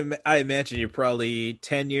well, I imagine you're probably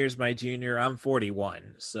 10 years my junior. I'm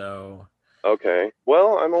 41, so okay.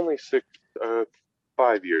 Well, I'm only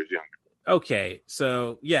 5 years younger. okay,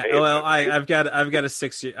 so yeah. Hey, Well, I've got I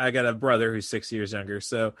got a brother who's 6 years younger.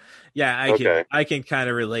 So yeah, I can kind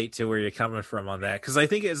of relate to where you're coming from on that, because I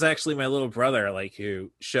think it's actually my little brother like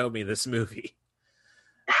who showed me this movie.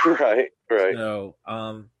 Right. So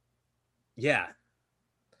yeah.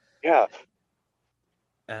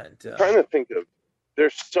 And trying to think of.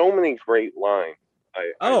 There's so many great lines.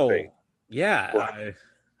 I think. Yeah.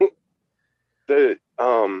 The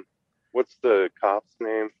what's the cop's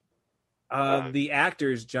name? The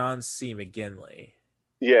actor's John C. McGinley.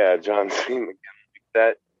 Yeah, John C.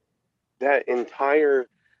 McGinley. That entire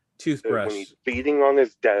toothbrush when he's beating on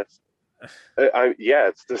his desk.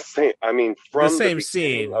 It's the same. I mean, from the same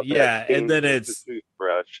scene, yeah, and then it's the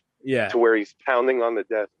toothbrush, yeah, to where he's pounding on the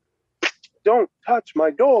desk. Don't touch my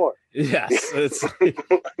door. Yes, it's like,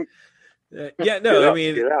 yeah, no, I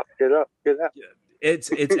mean, get up.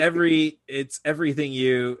 It's everything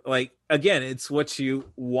you like. Again, it's what you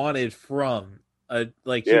wanted from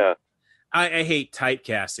yeah. I hate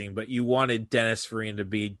typecasting, but you wanted Dennis Farina to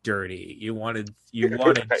be dirty. You wanted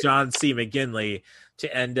right. John C. McGinley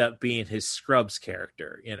to end up being his Scrubs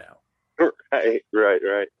character, you know. Right.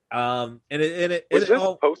 And it was this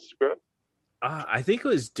all post Scrubs? I think it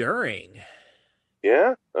was during.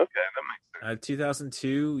 Yeah. Okay, that makes sense.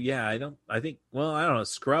 2002. Yeah, I don't know.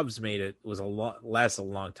 Scrubs made it was a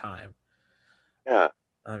long time. Yeah.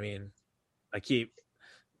 I mean,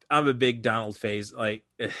 I'm a big Donald Faison, like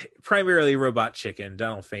primarily Robot Chicken,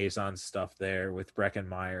 Donald Faison stuff there with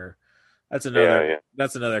Breckenmeyer. That's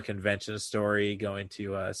another convention story, going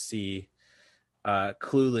to see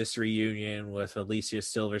Clueless reunion with Alicia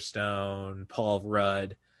Silverstone, Paul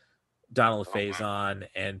Rudd, Donald Faison,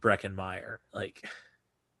 and Breckenmeyer. Like,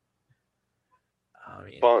 I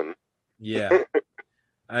mean, fun. Yeah.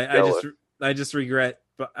 I just regret,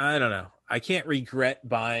 but I don't know. I can't regret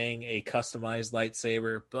buying a customized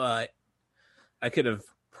lightsaber, but I could have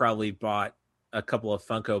probably bought a couple of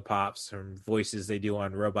Funko Pops from voices they do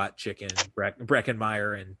on Robot Chicken,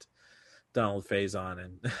 Breckenmeyer and Donald Faison,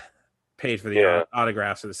 and paid for the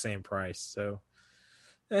autographs at the same price. So,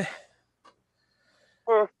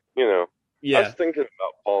 well, you know, yeah. I was thinking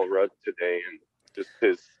about Paul Rudd today and just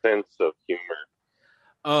his sense of humor.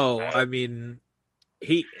 Oh, I mean,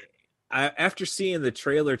 after seeing the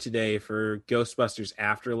trailer today for Ghostbusters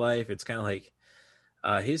Afterlife, it's kind of like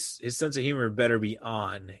his sense of humor better be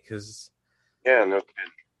on, because no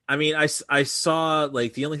kidding. I mean, I saw,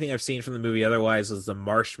 like, the only thing I've seen from the movie otherwise was the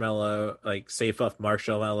marshmallow, like, Safe Up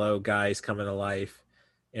Marshmallow guys coming to life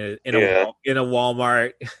in a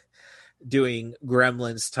Walmart doing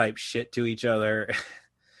Gremlins type shit to each other,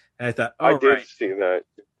 and I thought, I did see that.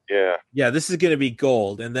 Yeah, this is going to be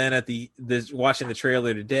gold. And then watching the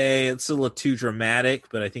trailer today, it's a little too dramatic,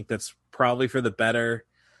 but I think that's probably for the better.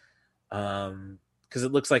 Because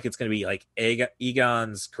it looks like it's going to be like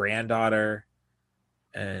Egon's granddaughter,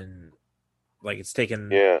 and like it's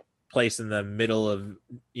taken place in the middle of,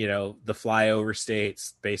 you know, the flyover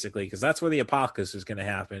states, basically, because that's where the apocalypse was going to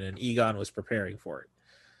happen, and Egon was preparing for it.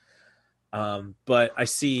 But I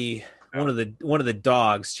see one of the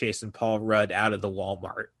dogs chasing Paul Rudd out of the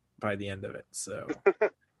Walmart by the end of it. So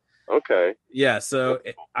okay, yeah, so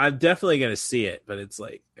I'm definitely going to see it, but it's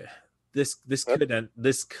like it's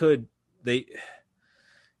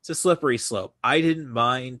a slippery slope. I didn't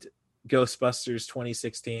mind Ghostbusters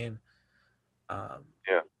 2016.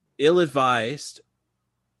 Ill-advised,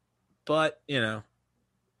 but, you know,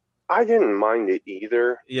 I didn't mind it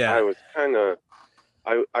either. Yeah, I was kind of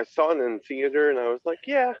I saw it in theater and I was like,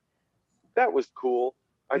 yeah, that was cool.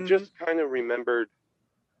 I just kind of remembered.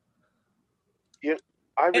 Yeah,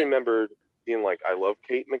 I remembered being like, I love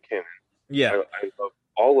Kate McKinnon. Yeah, I love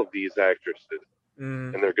all of these actresses,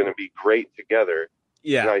 and they're going to be great together.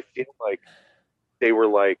 Yeah, and I feel like they were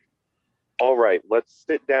like, all right, let's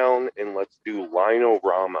sit down and let's do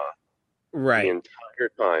Linorama the entire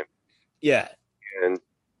time. Yeah, and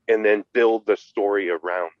then build the story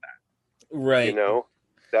around that. Right. You know,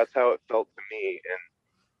 That's how it felt to me. And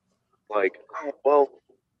like, oh, well,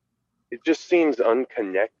 it just seems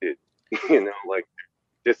unconnected, like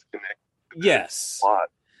disconnected Yes. plot,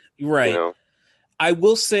 Right. I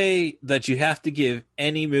will say that you have to give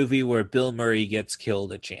any movie where Bill Murray gets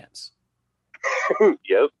killed a chance.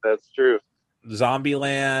 Yep, that's true.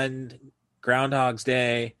 Zombieland, Groundhog's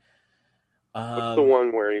Day. What's the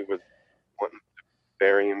one where he was wanting to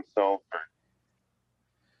bury himself?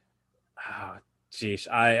 Oh, geez.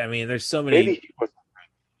 I mean, there's so many. Maybe he wasn't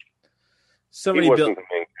the main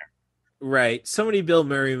character. Right. So many Bill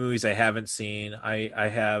Murray movies I haven't seen. I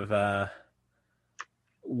have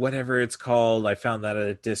whatever it's called. I found that at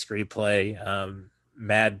a disc replay.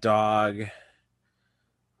 Mad Dog.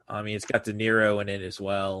 I mean, it's got De Niro in it as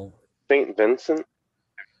well. St. Vincent.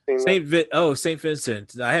 St.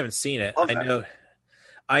 Vincent. I haven't seen it.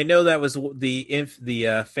 I know that was the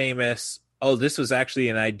famous. Oh, this was actually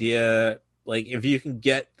an idea. Like, if you can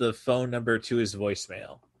get the phone number to his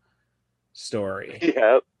voicemail story.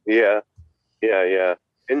 Yeah.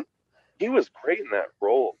 And he was great in that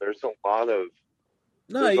role. There's a lot of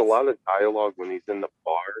dialogue when he's in the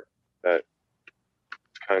bar that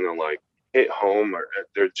kind of like hit home, or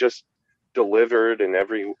they're just delivered, and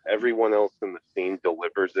everyone else in the scene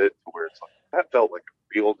delivers it to where it's like, that felt like a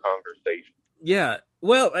real conversation. Yeah.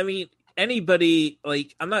 Well, I mean, anybody,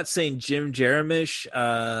 like, I'm not saying Jim Jarmusch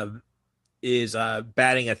is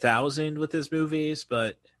batting 1,000 with his movies,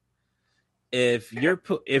 but if you're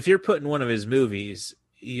putting one of his movies,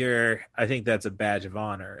 I think that's a badge of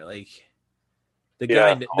honor. Like, the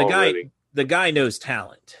guy knows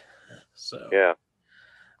talent. So yeah,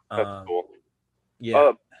 that's cool.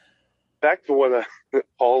 Yeah. Back to what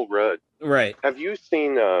Paul Rudd. Right. Have you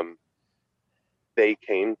seen They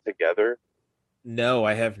Came Together? No,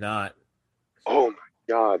 I have not. Oh my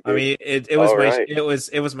god! Dude. I mean, it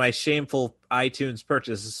was my shameful iTunes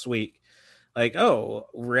purchase this week. Like, oh,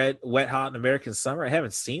 Wet Hot in American Summer. I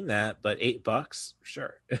haven't seen that, but $8,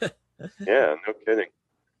 sure. Yeah, no kidding.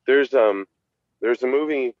 There's a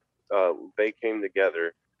movie, They Came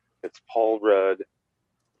Together. It's Paul Rudd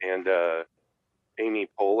and Amy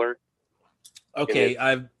Poehler. Okay,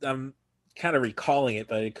 I'm kind of recalling it,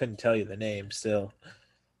 but I couldn't tell you the name still.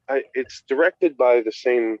 It's directed by the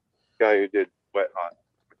same guy who did Wet Hot,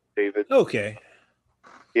 David. Okay.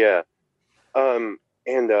 Yeah. And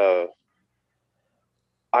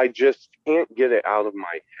I just can't get it out of my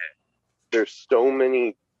head. There's so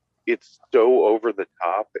many. It's so over the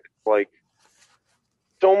top.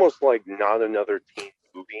 It's almost like Not Another Teen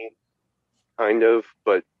Movie, kind of,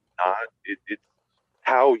 but not. It's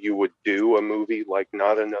how you would do a movie like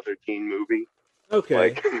Not Another Teen Movie. Okay.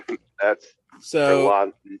 Like, that's so a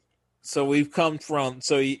lot. So we've come from.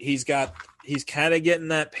 So he's kind of getting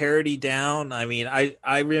that parody down. I mean, I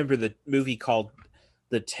remember the movie called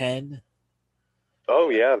The 10. Oh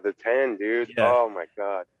yeah, The 10, dude. Yeah. Oh my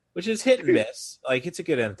god. Which is hit and miss. Like, it's a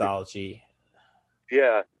good anthology.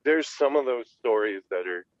 Yeah, there's some of those stories that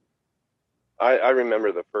are. I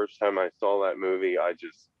remember the first time I saw that movie, I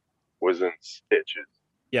just was in stitches.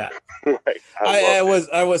 Yeah. Like, I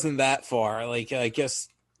wasn't that far. Like, I guess.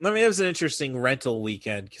 I mean, it was an interesting rental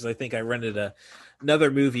weekend because I think I rented another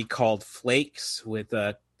movie called Flakes with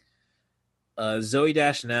Zoe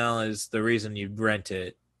Deschanel is the reason you'd rent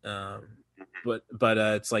it. But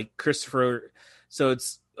it's like Christopher. So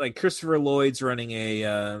it's like Christopher Lloyd's running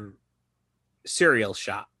a cereal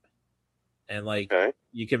shop, and like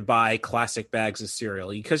you can buy classic bags of cereal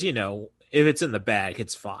because if it's in the bag,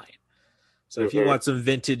 it's fine. So if you want some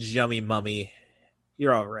vintage yummy mummy,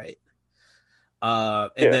 you're all right.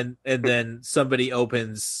 And then somebody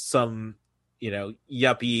opens some,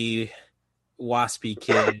 yuppie waspy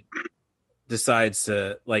kid decides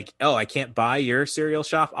to like, oh, I can't buy your cereal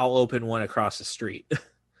shop. I'll open one across the street.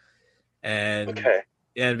 And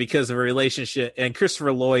because of a relationship, and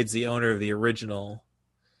Christopher Lloyd's the owner of the original,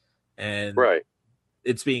 and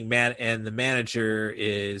it's being and the manager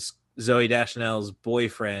is Zoe Deschanel's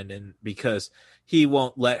boyfriend, and because he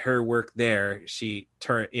won't let her work there, she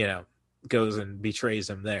goes and betrays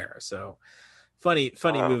him there. So funny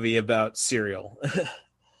movie about cereal.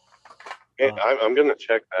 I'm gonna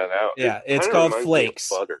check that out. Yeah, it's called Flakes.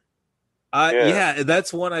 Butter. Yeah,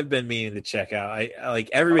 that's one I've been meaning to check out. I like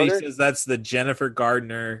everybody says that's the Jennifer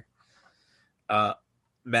Gardner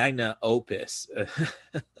magna opus.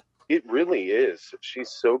 It really is. She's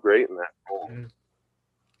so great in that role.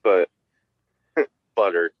 But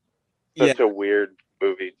Butter, such a weird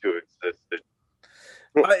movie to exist.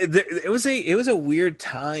 It was a weird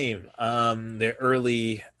time, the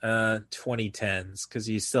early 2010s, because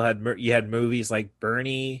you still had movies like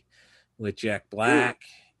Bernie with Jack Black.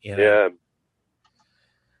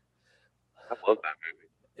 I love that movie.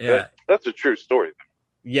 Yeah. That's a true story.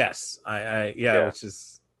 Yes. Yeah. Which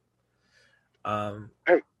is I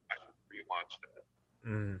should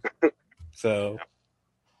rewatch so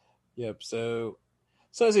yep. So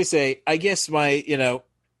as I say, I guess my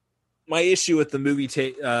issue with the movie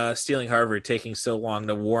Stealing Harvard taking so long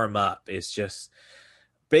to warm up is just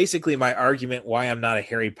basically my argument why I'm not a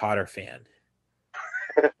Harry Potter fan.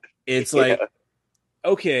 It's like,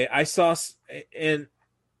 okay, I saw and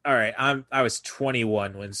all right, I was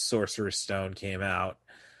 21 when Sorcerer's Stone came out.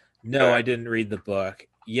 No, I didn't read the book.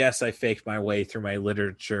 Yes, I faked my way through my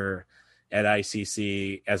literature at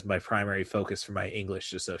ICC as my primary focus for my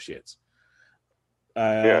English associates.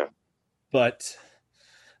 But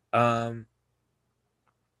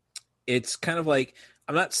it's kind of like,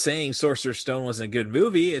 I'm not saying Sorcerer's Stone wasn't a good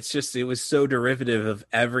movie. It's just it was so derivative of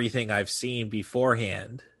everything I've seen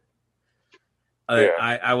beforehand.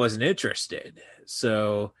 I wasn't interested.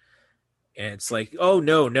 So, and it's like, oh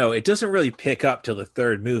no, it doesn't really pick up till the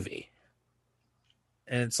third movie.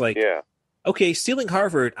 And it's like, okay, Stealing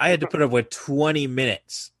Harvard, I had to put up with 20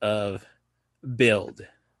 minutes of build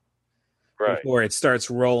before it starts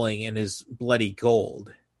rolling and is bloody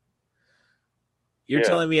gold. You're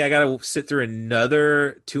telling me I got to sit through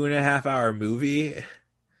another 2.5 hour movie,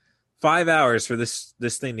 5 hours for this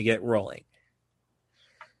thing to get rolling.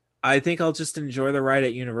 I think I'll just enjoy the ride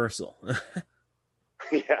at Universal.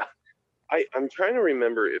 Yeah. I'm trying to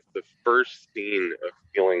remember if the first scene of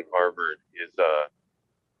Stealing Harvard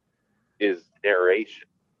is narration.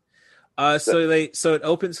 So it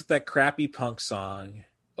opens with that crappy punk song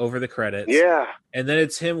over the credits. Yeah. And then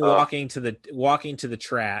it's him walking to the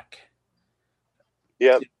track.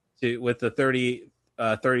 Yep. With the 30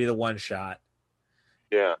 to 1 shot.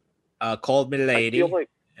 Yeah. Called Me Lady.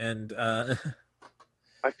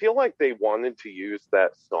 I feel like they wanted to use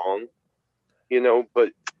that song,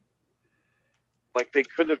 but like they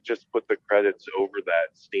could have just put the credits over that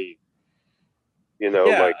scene.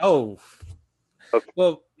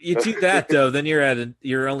 Well, you do that though, then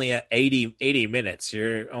you're only at 80 minutes.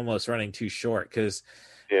 You're almost running too short because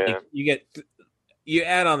you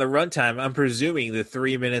add on the runtime. I'm presuming the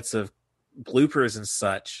 3 minutes of bloopers and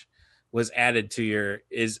such was added to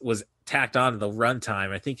was tacked on to the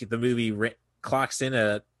runtime. I think the movie clocks in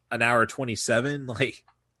at an hour 27.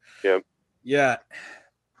 Yeah.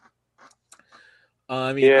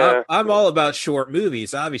 I'm all about short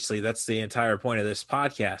movies. Obviously, that's the entire point of this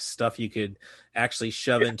podcast. Stuff you could actually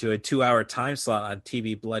shove into a 2-hour time slot on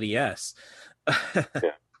TV Bloody S.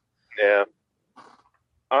 Yeah.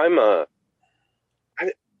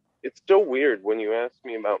 It's so weird when you ask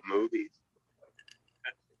me about movies.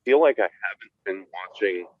 I feel like I haven't been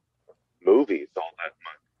watching movies all that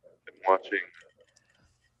much. I've been watching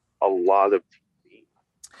a lot of TV.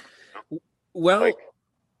 Well,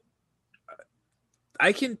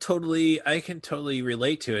 I can totally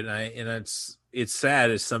relate to it, and it's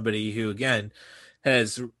sad as somebody who again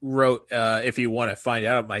has wrote. If you want to find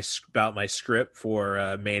out about my script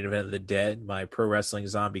for Main Event of the Dead, my pro wrestling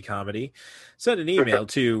zombie comedy, send an email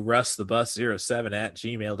to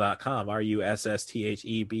rusthebus07@gmail.com.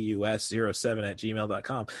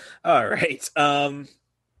 RUSSTHEBUS07@gmail.com. All right.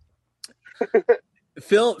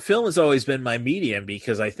 Film has always been my medium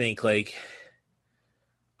because I think like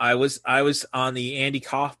I was on the Andy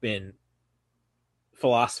Kaufman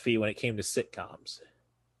philosophy when it came to sitcoms.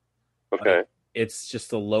 Okay. Like, it's just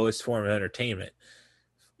the lowest form of entertainment.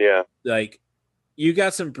 Yeah. Like you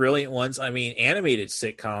got some brilliant ones. I mean, animated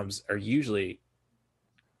sitcoms are usually,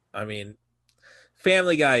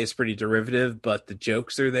 Family Guy is pretty derivative, but the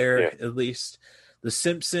jokes are there at least. The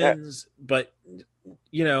Simpsons, but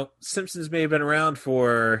Simpsons may have been around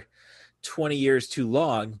for 20 years too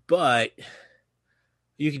long, but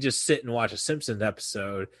you can just sit and watch a Simpsons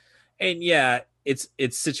episode. And it's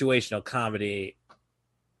situational comedy.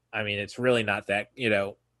 I mean, it's really not that,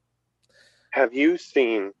 Have you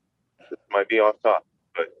seen, this might be off topic,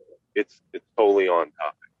 but it's totally on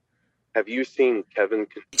topic. Have you seen Kevin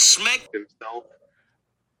Can Smack Himself?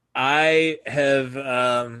 I have,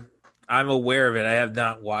 I'm aware of it. I have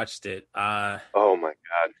not watched it. Oh my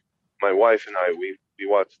God. My wife and I, we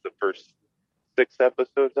watched the first 6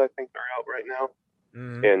 episodes, I think they're out right now.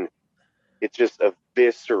 Mm-hmm. And it just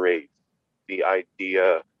eviscerates the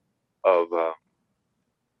idea of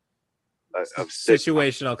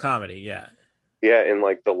situational comedy. Yeah, and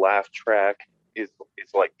like the laugh track is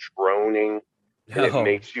like droning, and it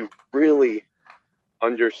makes you really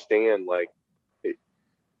understand. Like,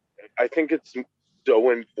 I think it's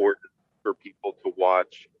so important for people to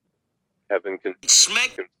watch Kevin Can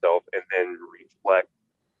Smack Himself and then reflect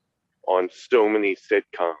on so many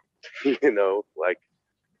sitcoms. Like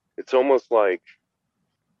it's almost like,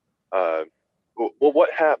 well,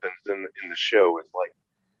 what happens in the show is like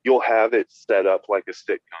you'll have it set up like a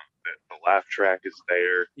sitcom. The laugh track is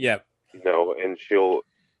there, Yep. and she'll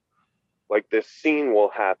like this scene will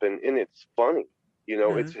happen, and it's funny.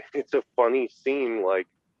 It's a funny scene, like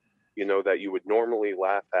that you would normally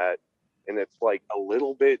laugh at, and it's like a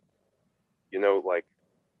little bit, like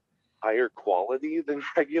higher quality than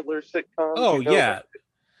regular sitcoms. Oh, yeah. Like,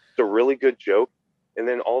 it's a really good joke, and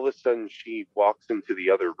then all of a sudden she walks into the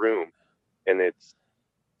other room, and it's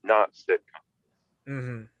not sitcom.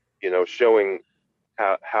 Mm-hmm. Showing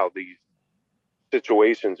how these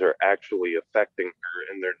situations are actually affecting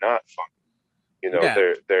her, and they're not funny.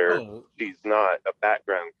 Yeah. They're she's not a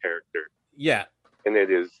background character. Yeah. And it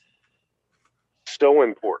is so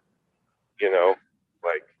important,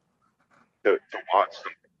 like to watch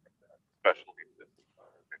something, especially this.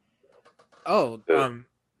 Oh, I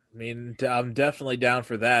mean, I'm definitely down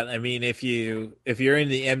for that. I mean, if you're in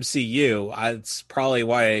the MCU, it's probably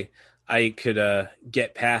why I could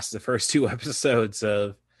get past the first 2 episodes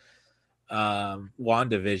of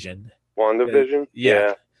WandaVision. WandaVision?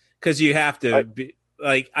 Yeah. Because you have to be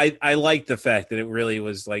like, I like the fact that it really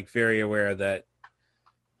was like very aware that,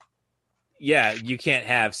 yeah, you can't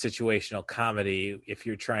have situational comedy if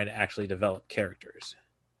you're trying to actually develop characters.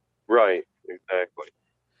 Right, exactly.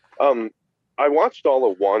 I watched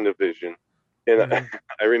all of WandaVision, and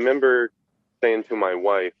I remember saying to my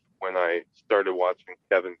wife when I started watching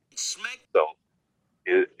Kevin himself,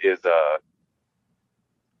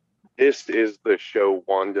 this is the show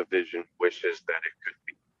WandaVision wishes that it could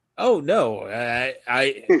be. Oh no, I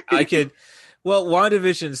could. Well,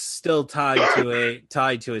 WandaVision's still tied to a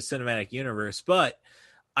cinematic universe, but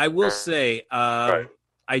I will say I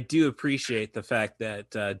do appreciate the fact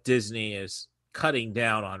that Disney is cutting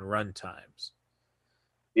down on run times.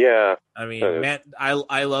 Yeah, I mean,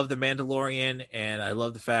 I love The Mandalorian, and I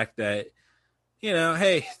love the fact that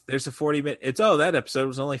hey, there's a 40-minute. That episode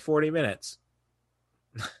was only 40 minutes.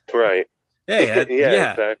 Right. Hey, yeah,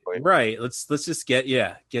 exactly. Right. Let's just get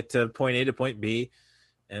to point A to point B,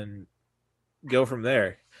 and go from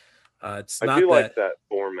there. I do like that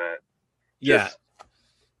format. Yeah.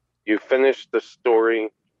 You finish the story, and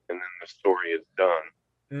then the story is done.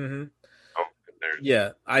 Mm-hmm.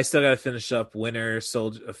 Yeah, I still got to finish up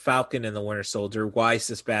Falcon and the Winter Soldier. Why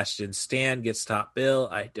Sebastian Stan gets top bill,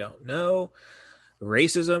 I don't know.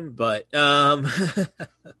 Racism, but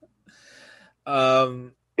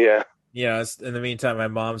yeah. Yeah, in the meantime, my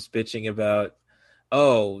mom's bitching about,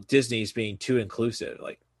 Disney's being too inclusive.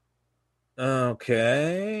 Like,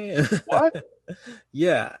 okay. What?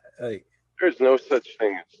 Yeah. Like, there's no such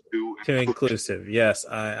thing as too inclusive. Yes,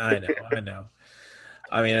 I know. I know.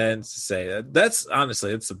 I mean, I didn't say that. That's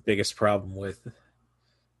honestly, it's the biggest problem with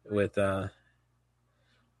my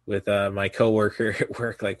coworker at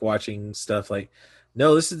work, like watching stuff like,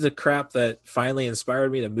 no, this is the crap that finally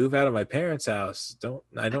inspired me to move out of my parents' house.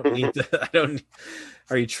 I don't need to,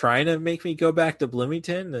 are you trying to make me go back to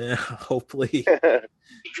Bloomington? Hopefully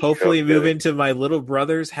move into my little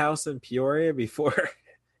brother's house in Peoria before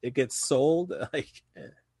it gets sold. Like,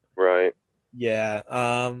 right. Yeah.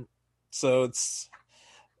 So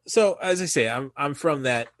as I say, I'm from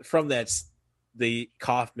the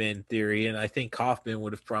Kaufman theory, and I think Kaufman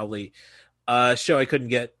would have probably show I couldn't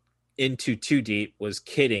get into too deep was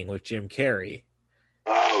Kidding with Jim Carrey.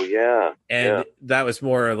 Oh yeah. And that was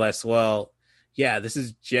more or less, this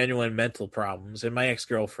is genuine mental problems. And my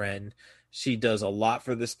ex-girlfriend, she does a lot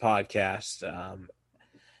for this podcast.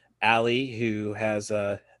 Allie, who has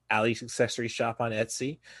Allie's Accessory Shop on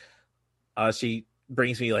Etsy. She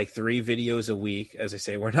brings me like 3 videos a week. As I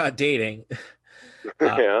say, we're not dating.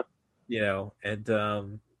 Yeah. And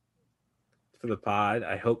for the pod,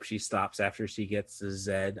 I hope she stops after she gets the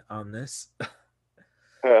Z on this.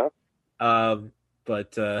 Yeah.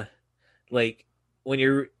 But like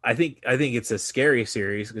when I think it's a scary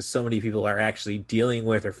series because so many people are actually dealing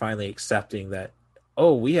with or finally accepting that,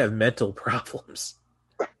 we have mental problems.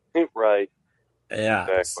 Right.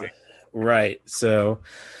 Yeah. Exactly. Right. So,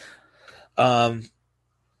 yeah.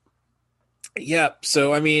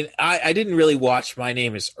 So, I mean, I didn't really watch My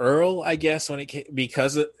Name is Earl, I guess, when it came,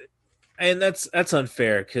 and that's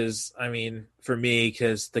unfair because, I mean, for me,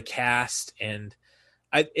 because the cast and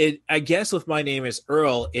I guess with My Name is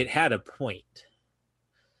Earl, it had a point.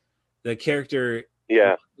 The character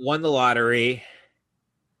won the lottery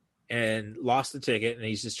and lost the ticket, and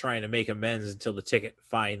he's just trying to make amends until the ticket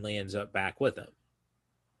finally ends up back with him.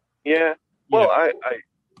 Yeah. Well, I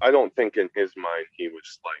don't think in his mind he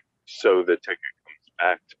was like, so the ticket comes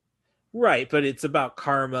back to Right, but it's about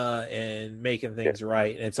karma and making Yeah. things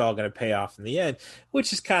right, and it's all going to pay off in the end,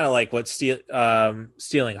 which is kind of like what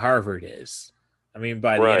stealing Harvard is. I mean,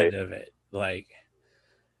 by the Right. end of it, like,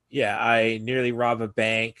 yeah, I nearly rob a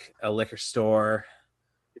bank, a liquor store,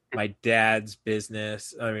 my dad's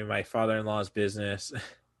business. I mean, my father-in-law's business,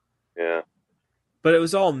 Yeah. but it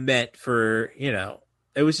was all meant for,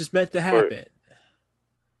 it was just meant to For happen.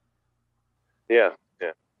 yeah,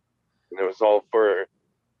 yeah. And it was all for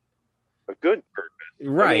a good purpose.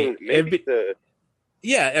 Right. I mean, maybe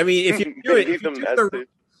yeah, I mean, if you do it, maybe the message.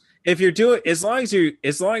 if you're doing, as long as you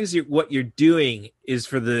what you're doing is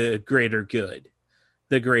for the greater good,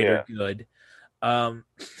 Yeah. good. Um,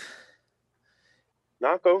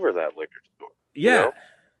 Knock over that liquor store. yeah,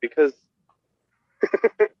 Because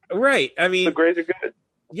right. I mean, the greater good.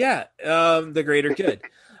 yeah, the greater good.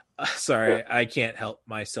 Sorry, I can't help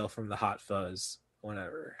myself from the hot fuzz.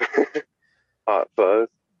 Whenever, Hot fuzz.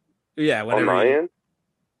 yeah, On whenever. my end.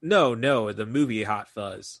 No, the movie Hot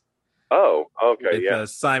Fuzz. Oh, okay, With yeah.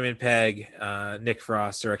 Simon Pegg, Nick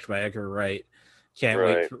Frost, directed by Edgar Wright.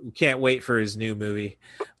 Right. Can't wait for his new movie.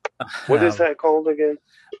 What is that called again?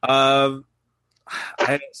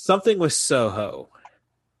 Something with Soho.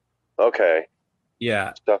 Okay.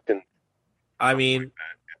 Yeah. Stuck in. I mean,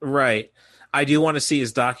 right. I do want to see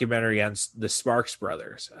his documentary on the Sparks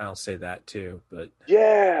Brothers. I'll say that too, but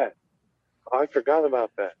Yeah. I forgot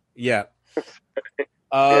about that. yeah.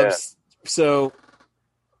 Yeah. So,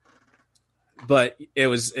 but it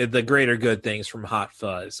was the greater good things from Hot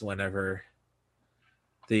Fuzz. Whenever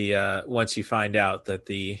once you find out that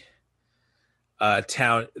the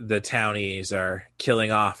townies are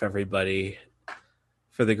killing off everybody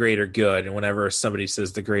for the greater good, and whenever somebody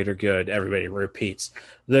says the greater good, everybody repeats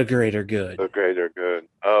the greater good. The greater good.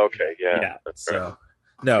 Oh, okay, yeah. Yeah. So,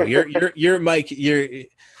 no, you're Mike.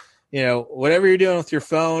 Whatever you're doing with your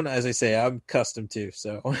phone, as I say, I'm accustomed to.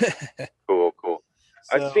 So cool.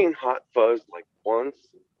 So, I've seen Hot Fuzz like once.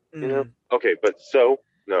 Okay, but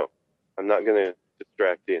no, I'm not gonna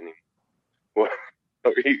distract you anymore. What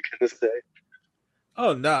were you gonna say?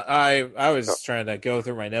 Oh no, I was trying to go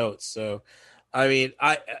through my notes. So, I mean,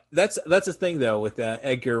 that's the thing though with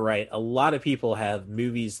Edgar Wright. A lot of people have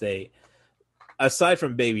movies they, aside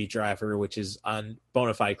from Baby Driver, which is on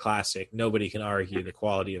bona fide classic, nobody can argue the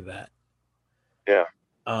quality of that. Yeah.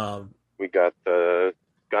 We got the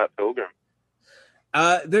Scott Pilgrim.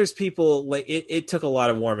 There's people like it took a lot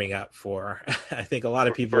of warming up for. I think a lot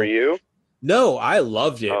of people. For you? No, I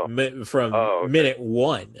loved it from minute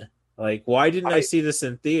one. Like, why didn't I see this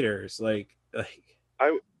in theaters? Like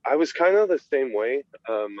I was kind of the same way.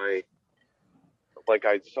 I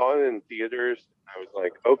saw it in theaters. I was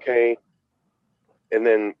like, okay. And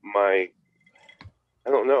then I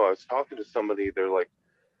don't know. I was talking to somebody. They're like,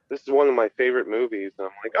 this is one of my favorite movies. And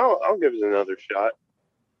I'm like, oh, I'll give it another shot.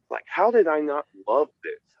 Like, how did I not love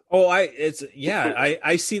this? Oh,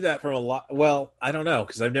 I see that from a lot. Well, I don't know,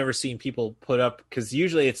 because I've never seen people put up, because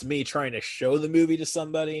usually it's me trying to show the movie to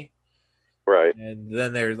somebody. Right. And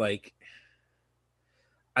then they're like,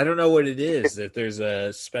 I don't know what it is, if there's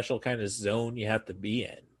a special kind of zone you have to be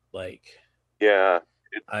in. Like, yeah.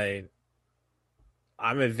 I'm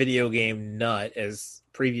a video game nut, as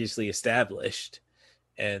previously established.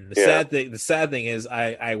 And the sad thing is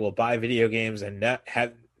I will buy video games and not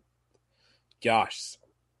have, gosh,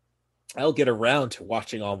 I'll get around to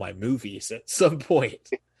watching all my movies at some point.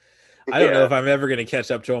 I don't know if I'm ever going to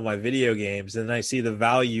catch up to all my video games. And I see the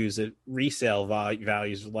values at resale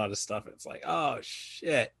values of a lot of stuff. It's like, oh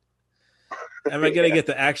shit. Am I going to get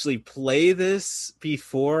to actually play this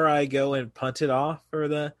before I go and punt it off for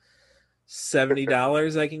the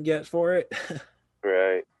 $70 I can get for it?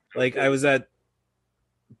 Right. Like, I was at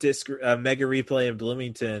Mega Replay in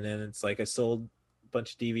Bloomington, and it's like I sold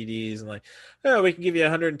bunch of DVDs and like, oh, we can give you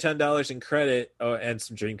 $110 in credit and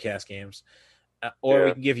some Dreamcast games, or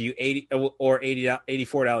we can give you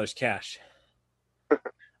 $84 cash.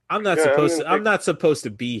 I'm not supposed to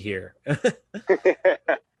be here.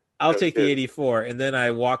 I'll take the 84, and then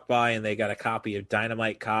I walk by and they got a copy of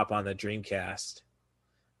Dynamite Cop on the Dreamcast.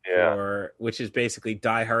 Yeah. Which is basically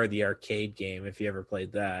Die Hard, the arcade game, if you ever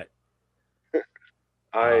played that.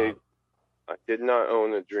 I did not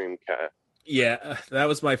own a Dreamcast. Yeah, that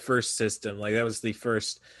was my first system. Like, that was the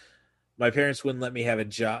first. My parents wouldn't let me have a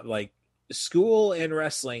job. Like, school and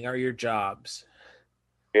wrestling are your jobs.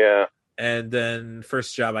 Yeah. And then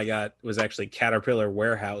first job I got was actually Caterpillar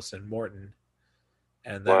Warehouse in Morton.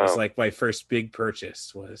 And that was like my first big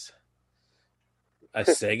purchase was a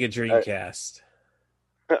Sega Dreamcast.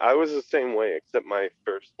 I was the same way, except my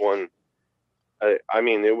first one, I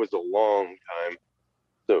mean, it was a long time.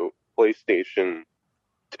 So PlayStation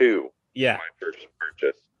 2 Yeah. My first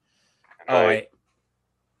purchase. Oh,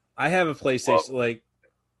 I have a PlayStation. Like,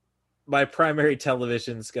 my primary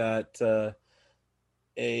television's got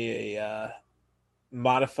a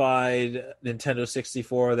modified Nintendo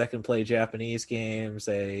 64 that can play Japanese games.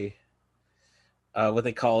 What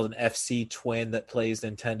they call an FC Twin that plays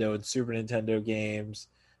Nintendo and Super Nintendo games.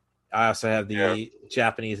 I also have the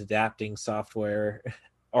Japanese adapting software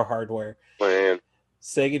or hardware. Man.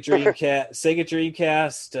 Sega Dreamcast,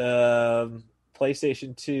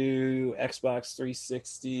 PlayStation 2, Xbox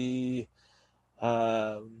 360,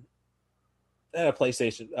 and a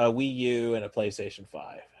Wii U, and a PlayStation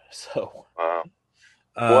 5. So, wow.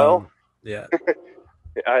 Well, yeah.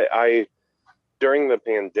 I during the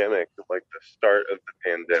pandemic, like the start of the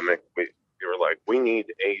pandemic, we were like, we need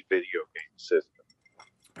a video game system.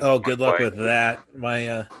 Oh, good luck with that.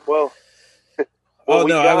 My well, oh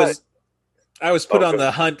no, I was put on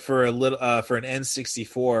the hunt for a little for an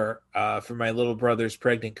N64 for my little brother's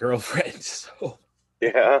pregnant girlfriend. So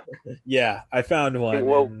yeah, I found one.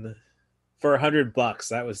 And for $100,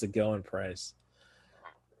 that was the going price.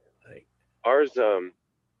 Like, ours,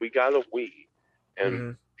 we got a Wii,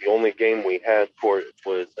 and the only game we had for it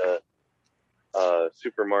was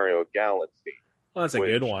Super Mario Galaxy. Well, that's a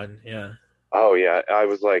good one. Yeah. Oh yeah, I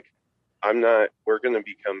was like, we're going to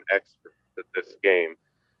become experts at this game,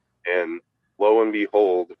 and lo and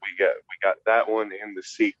behold, we got that one and the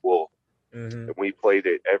sequel, and we played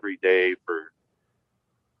it every day for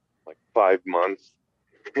like 5 months,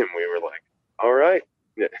 and we were like, all right,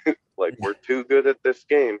 like we're too good at this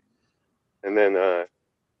game. And then the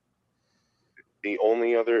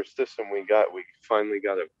only other system we finally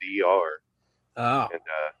got a VR. Oh.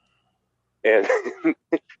 And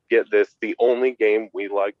get this, the only game we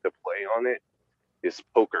like to play on it is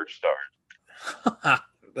Poker Stars.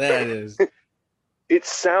 That is. It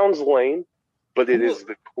sounds lame, but it is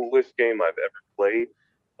the coolest game I've ever played.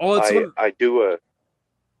 Oh, I do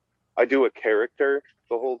a character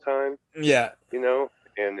the whole time. Yeah. You know,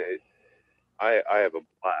 and I have a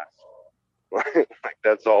blast. Like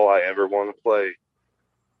that's all I ever want to play.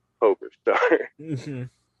 Poker Star.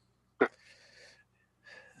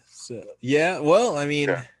 So yeah, well, I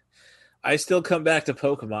mean, I still come back to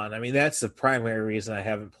Pokemon. I mean, that's the primary reason I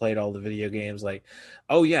haven't played all the video games. Like,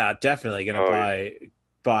 oh yeah, definitely gonna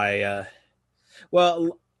buy.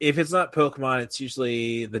 Well, if it's not Pokemon, it's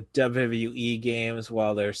usually the WWE games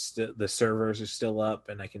while the servers are still up,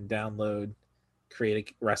 and I can download,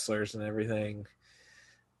 create wrestlers and everything.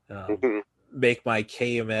 Make my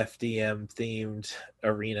KMFDM themed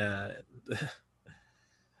arena.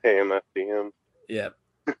 KMFDM. Yep.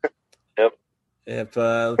 Yep.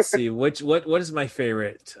 Let's see. What is my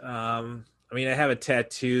favorite? I mean, I have a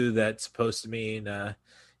tattoo that's supposed to mean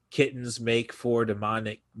kittens make 4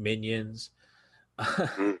 demonic minions.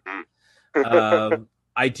 I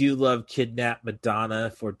do love Kidnap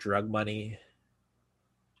Madonna for drug money.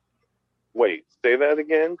 Wait, say that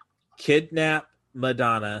again? Kidnap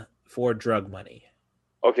Madonna for drug money.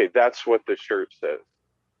 Okay, that's what the shirt says.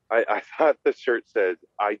 I thought the shirt said,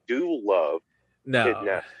 I do love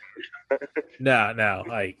Kidnap. No,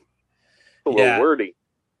 like a little wordy.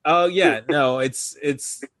 Oh yeah, no, it's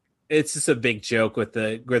just a big joke with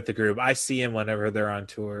the group. I see him whenever they're on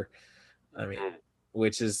tour. I mean,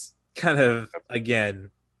 which is kind of,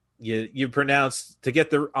 again, you pronounce, to get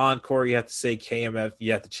the encore, you have to say KMF,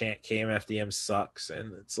 you have to chant KMFDM sucks,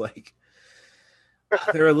 and it's like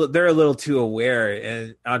they're a little too aware,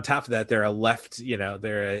 and on top of that, they're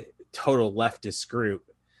a total leftist group.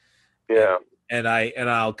 Yeah. And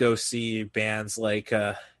I'll go see bands like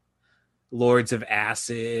Lords of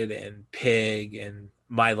Acid and Pig and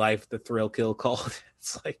My Life the Thrill Kill Cult.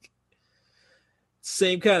 It's like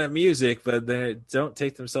same kind of music, but they don't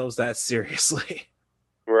take themselves that seriously.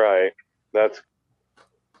 Right. That's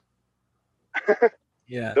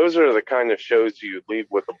yeah. Those are the kind of shows you leave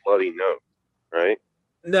with a bloody note, right?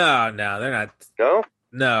 No, they're not.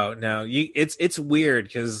 No. It's weird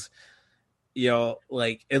because,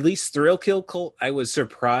 like, at least Thrill Kill Cult, I was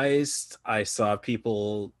surprised I saw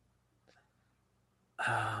people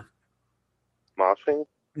moshing.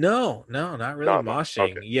 No, not really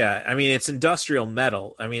moshing. Okay. Yeah, I mean, it's industrial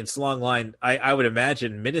metal. I mean, it's long line. I would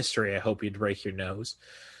imagine Ministry, I hope you'd break your nose.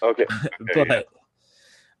 Okay. But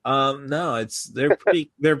no,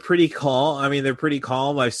 they're pretty calm. I mean, they're pretty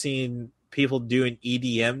calm. I've seen people doing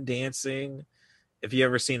EDM dancing. If you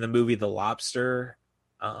ever seen the movie The Lobster,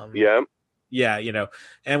 yeah,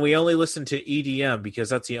 and we only listen to EDM because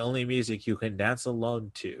that's the only music you can dance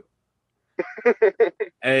alone to.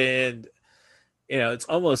 And it's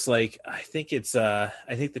almost like, I think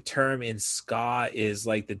the term in ska is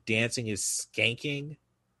like the dancing is skanking.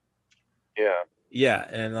 Yeah. Yeah,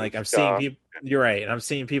 and like I'm seeing people. You're right, and I'm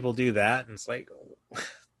seeing people do that, and it's like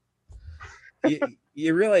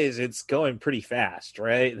you realize it's going pretty fast,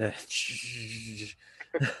 right?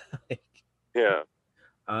 Yeah.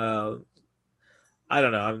 I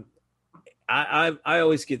don't know. I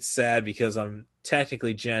always get sad because I'm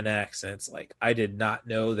technically Gen X, and it's like I did not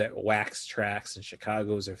know that wax tracks in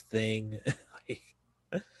Chicago was a thing.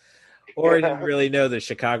 Or I didn't really know the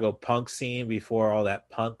Chicago punk scene before all that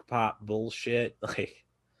punk pop bullshit. Like,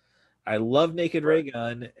 I love Naked Ray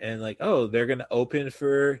Gun, and like, oh, they're gonna open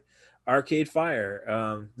for Arcade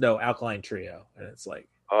Fire. No, Alkaline Trio, and it's like,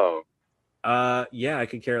 oh, yeah, I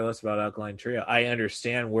could care less about Alkaline Trio. I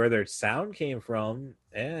understand where their sound came from.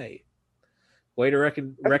 Hey, way to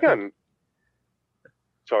reckon.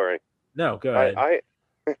 Sorry. No, go ahead.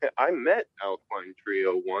 I met Alkaline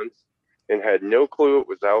Trio once and had no clue it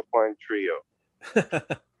was Alkaline Trio.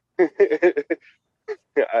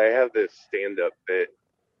 I have this stand-up bit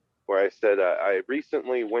where I said I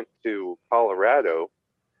recently went to Colorado.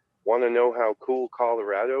 Want to know how cool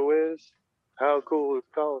Colorado is? How cool is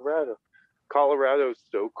Colorado? Colorado's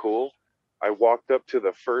so cool. I walked up to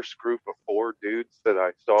the first group of 4 dudes that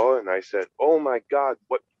I saw, and I said, "Oh my God,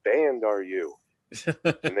 what band are you?"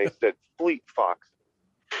 And they said, "Fleet Foxes."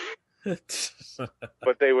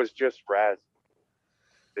 But they was just Raz.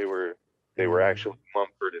 They were actually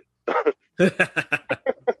Mumford and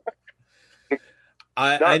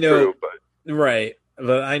I know, true, but right,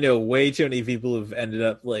 but I know way too many people who've ended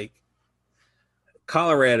up like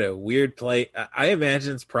Colorado, weird place. I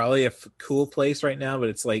imagine it's probably a cool place right now, but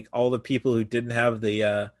it's like all the people who didn't have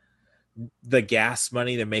the gas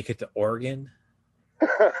money to make it to Oregon.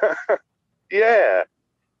 Yeah.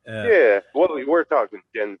 Well, we're talking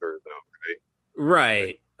Denver, though, right?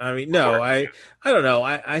 Right. I mean, no, I don't know.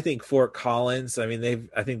 I think Fort Collins. I mean,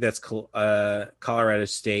 I think that's Colorado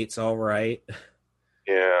State's all right.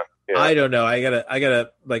 Yeah. I don't know. I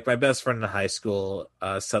gotta like my best friend in high school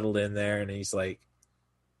settled in there, and he's like,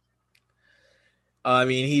 I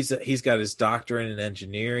mean, he's got his doctorate in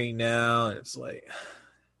engineering now, and it's like,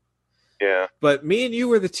 yeah. But me and you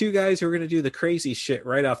were the 2 guys who were gonna do the crazy shit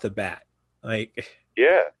right off the bat. Like,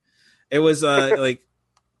 yeah, it was like,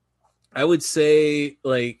 I would say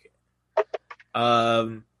like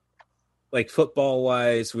football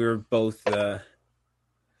wise, we were both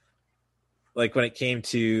like when it came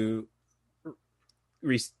to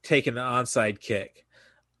taking an onside kick,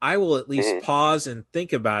 I will at least pause and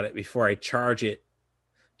think about it before I charge the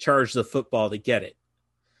football to get it,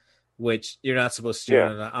 which you're not supposed to do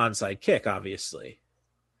on an onside kick, obviously.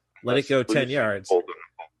 Let it go 10 yards.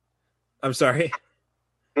 I'm sorry?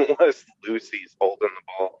 Unless Lucy's holding the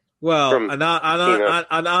ball. Well, an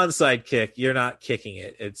onside kick, you're not kicking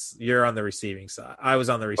it. You're on the receiving side. I was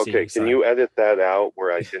on the receiving side. Okay, can you edit that out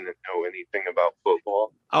where I didn't know anything about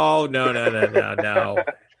football? Oh, no.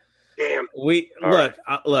 Damn.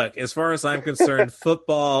 Look, as far as I'm concerned,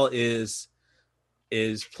 football is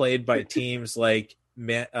played by teams like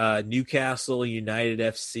Newcastle United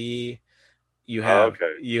FC. You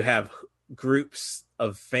have groups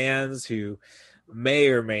of fans who may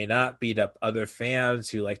or may not beat up other fans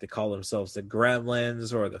who like to call themselves the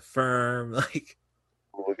Gremlins or the Firm. Like,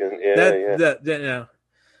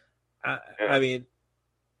 I mean,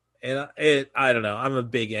 and I don't know. I'm a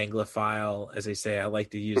big Anglophile, as they say. I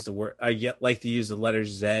like to use the word. I like to use the letter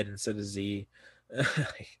Z instead of Z.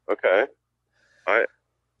 Okay,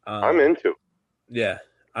 I'm into. Yeah,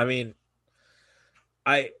 I mean,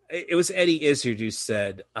 it was Eddie Izzard who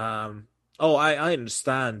said, I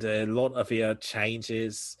understand a lot of your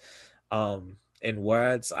changes in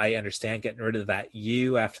words. I understand getting rid of that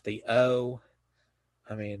U after the O.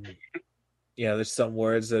 I mean, there's some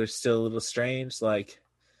words that are still a little strange. Like,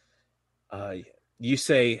 you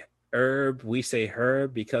say herb, we say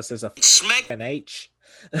herb because there's an H.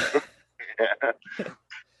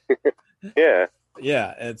 Yeah.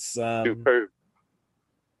 Yeah, it's superb.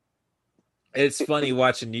 It's funny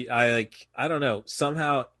watching. I don't know.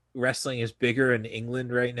 Somehow wrestling is bigger in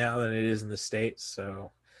England right now than it is in the States.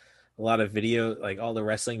 So a lot of video, like all the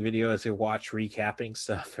wrestling videos you watch recapping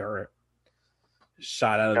stuff are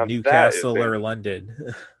shot out of Newcastle or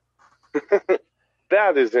London.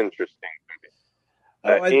 That is interesting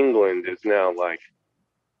to me. England is now like,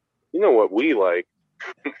 what we like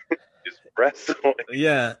is wrestling.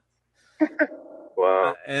 Yeah.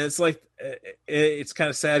 Wow. And it's like, it's kind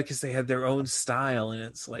of sad because they had their own style, and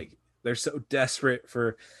it's like they're so desperate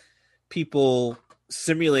for people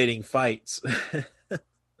simulating fights.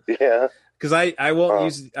 Yeah. Because I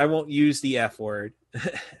won't use the F word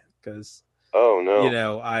because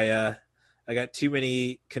I got too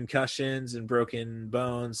many concussions and broken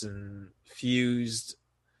bones and fused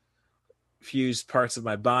parts of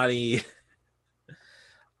my body.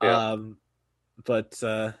 Yeah. But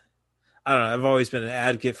I don't know. I've always been an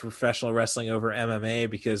advocate for professional wrestling over MMA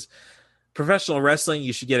because professional wrestling,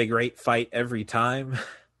 you should get a great fight every time.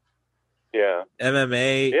 Yeah.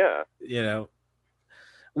 MMA, Yeah. you know,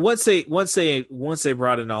 once they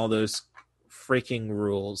brought in all those freaking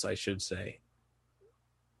rules, I should say,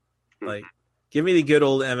 like, give me the good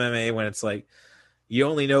old MMA when it's like you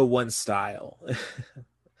only know one style.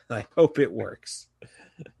 I hope it works.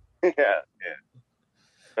 Yeah.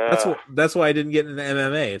 Yeah. That's why I didn't get into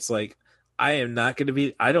MMA. It's like I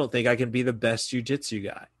don't think I can be the best jiu-jitsu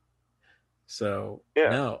guy. So Yeah.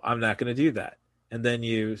 no, I'm not going to do that. And then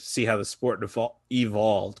you see how the sport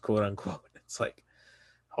evolved, quote unquote. It's like,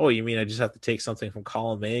 oh, you mean I just have to take something from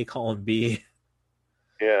column A, column B,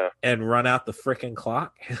 Yeah. and run out the frickin'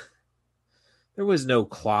 clock? There was no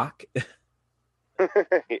clock. Yeah.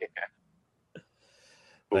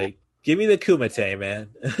 Like, give me the Kumite, man.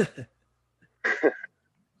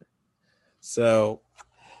 So,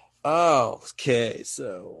 okay,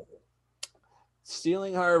 so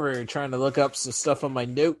Stealing Harvard, trying to look up some stuff on my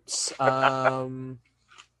notes. I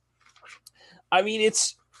mean,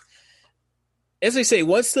 it's, as I say,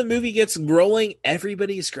 once the movie gets rolling,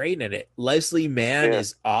 everybody's great in it. Leslie Mann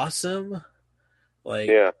is awesome. Like,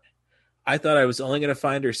 yeah. I thought I was only going to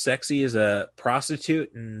find her sexy as a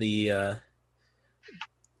prostitute in the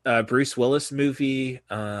Bruce Willis movie,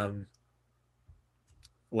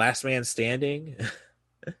 Last Man Standing,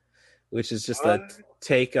 which is just a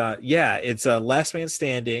take on, it's a Last Man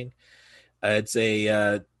Standing. It's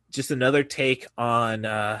a just another take on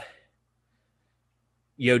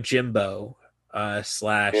Yojimbo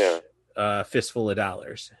 / Fistful of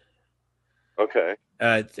Dollars. Okay.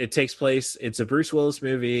 It takes place, it's a Bruce Willis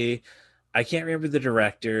movie. I can't remember the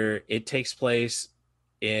director. It takes place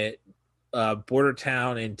in border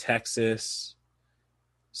town in Texas.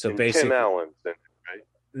 So and basically, Tim Allen's in it, right?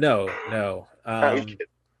 No. I'm kidding.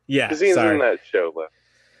 Yeah, because he's sorry. in that show.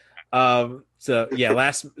 So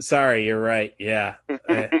yeah, sorry, you're right. Yeah.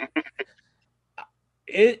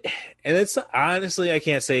 It's honestly, I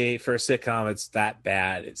can't say for a sitcom it's that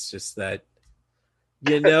bad. It's just that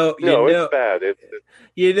no, it's bad.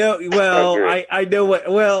 Well, I know what.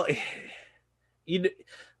 Well,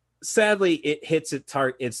 sadly, it hits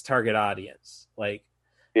its target audience. Like,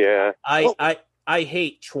 yeah, I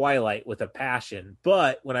hate Twilight with a passion,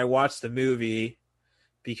 but when I watched the movie,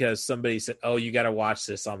 because somebody said, "Oh, you got to watch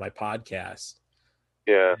this on my podcast,"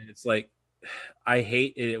 yeah, and it's like, I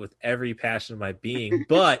hate it with every passion of my being,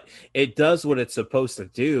 but it does what it's supposed to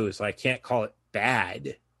do, so I can't call it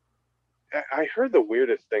bad. I heard the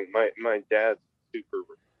weirdest thing. My dad's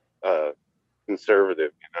super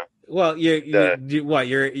conservative, you know. Well,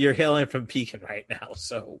 you're hailing from Pekin right now,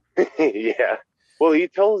 so yeah. Well, he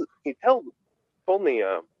told me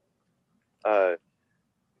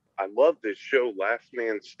I love this show, Last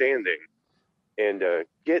Man Standing, and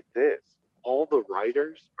get this, all the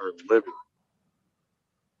writers are liberal.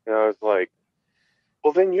 And I was like,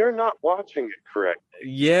 well, then you're not watching it correctly.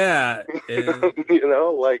 Yeah. You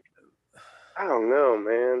know, like, I don't know,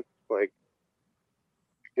 man. Like,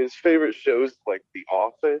 his favorite shows, like The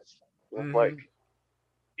Office. Mm-hmm. Like,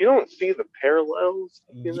 you don't see the parallels,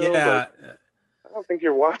 you know? Yeah. Like, I don't think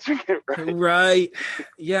you're watching it right. Right.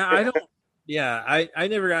 Yeah, I don't. Yeah, I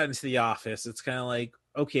never got into The Office. It's kind of like,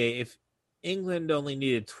 okay, if England only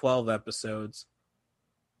needed 12 episodes,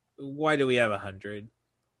 why do we have 100?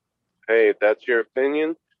 Hey, that's your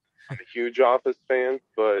opinion. I'm a huge Office fan,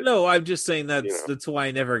 but no, I'm just saying that's why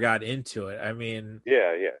I never got into it. I mean,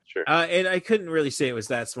 yeah, sure. And I couldn't really say it was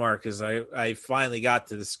that smart because I finally got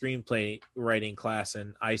to the screenplay writing class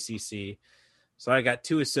in ICC, so I got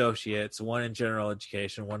 2 associates, one in general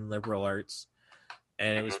education, one in liberal arts,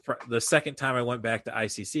 and it was the second time I went back to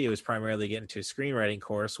ICC. It was primarily getting to a screenwriting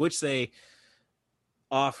course, which they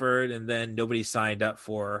offered, and then nobody signed up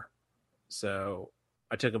for, so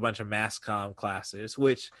I took a bunch of mass comm classes,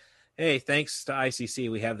 which, hey, thanks to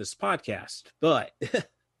ICC, we have this podcast. But by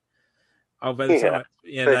the time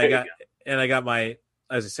I got my,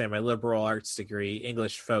 as I say, my liberal arts degree,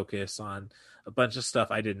 English focus on a bunch of stuff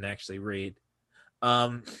I didn't actually read.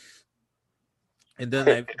 And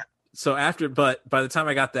then but by the time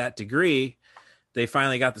I got that degree, they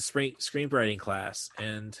finally got the screenwriting class,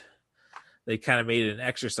 and they kind of made it an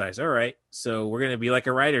exercise. All right, so we're going to be like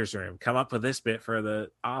a writer's room. Come up with this bit for the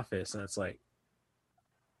Office. And it's like,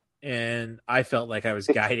 and I felt like I was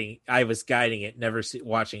guiding it, never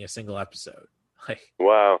watching a single episode. Like,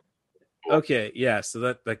 wow. Okay. Yeah. So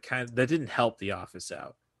that didn't help The Office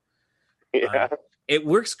out. Yeah. It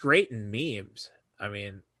works great in memes. I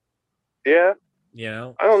mean, Yeah, You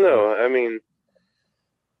know, I don't know. I mean,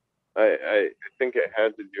 I think it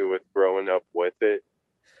had to do with growing up with it.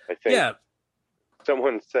 I think Yeah,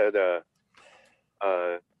 someone said,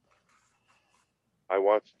 I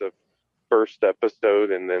watched the first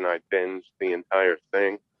episode and then I binged the entire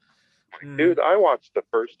thing. Dude, I watched the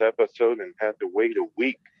first episode and had to wait a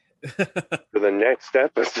week for the next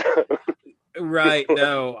episode. right.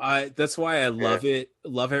 No, that's why I love it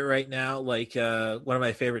right now. Like one of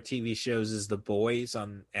my favorite TV shows is The Boys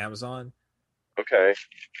on Amazon. Okay.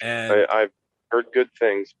 And I've heard good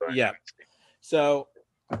things, but yeah. So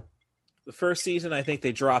the first season, I think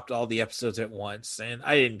they dropped all the episodes at once, and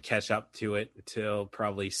I didn't catch up to it until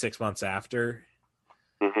probably 6 months after.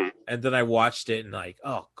 Mm-hmm. And then I watched it and like,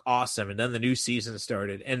 oh, awesome. And then the new season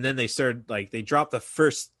started, and then they started like they dropped the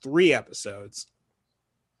first 3 episodes,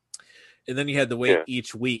 and then you had to wait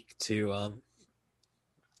each week to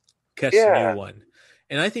catch the new one.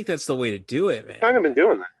 And I think that's the way to do it, man. I've kind of been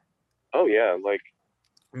doing that. Oh yeah, like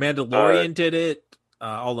Mandalorian did it.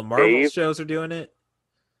 All the Marvel shows are doing it.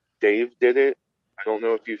 Dave did it. I don't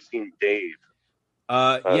know if you've seen Dave.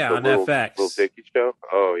 Yeah, on FX. Little Dicky show.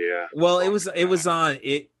 Oh yeah. Well, it was on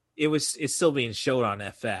it. It's still being showed on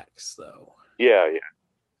FX though. Yeah,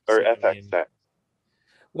 or so, FXX.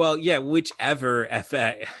 Well, yeah, whichever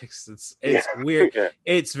FX. It's weird. Yeah.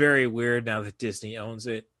 It's very weird now that Disney owns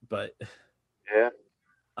it, but yeah.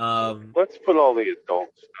 Let's put all the adult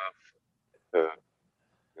stuff.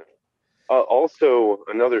 Also,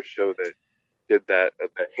 another show that did that,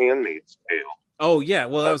 The Handmaid's Tale. Oh yeah,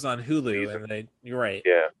 well that was on Hulu, and you're right.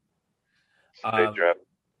 Yeah. They dropped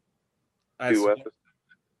 2 episodes.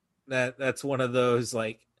 That's one of those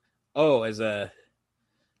like,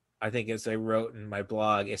 I think as I wrote in my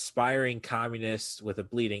blog, aspiring communist with a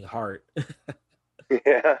bleeding heart.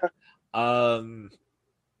 Yeah.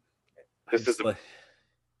 This is about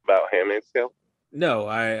Handmaid's Tale? No,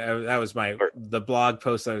 I that was the blog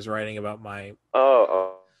post I was writing about my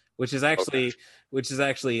which is actually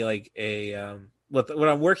like a what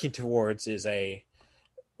I'm working towards is a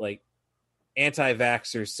like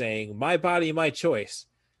anti-vaxxer saying my body, my choice.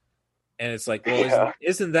 And it's like, well,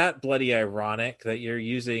 isn't that bloody ironic that you're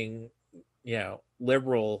using,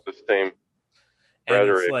 liberal the same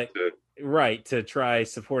rhetoric, like, right, to try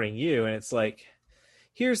supporting you? And it's like,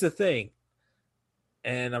 here's the thing,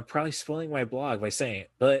 and I'm probably spoiling my blog by saying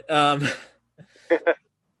it, but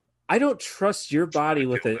I don't trust your body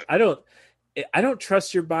with I don't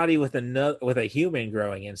trust your body with a human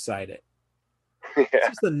growing inside it. Yeah. It's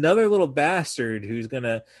just another little bastard who's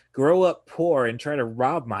gonna grow up poor and try to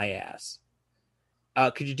rob my ass.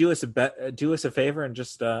 Could you do us a favor and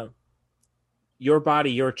just your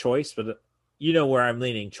body, your choice, but you know where I'm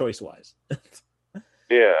leaning choice wise.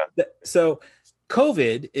 Yeah. So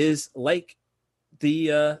COVID is like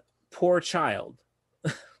the poor child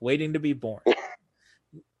waiting to be born.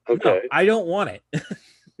 Okay. No, I don't want it.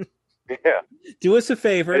 Yeah. Do us a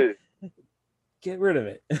favor. Get rid of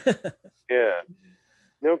it. Yeah.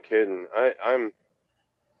 No kidding. I'm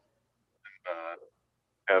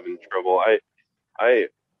having trouble. I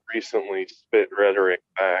recently spit rhetoric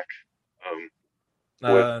back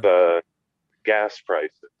with gas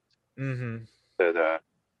prices. Mm-hmm. That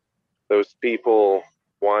those people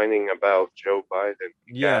whining about Joe Biden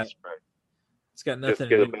gas price. It's got nothing just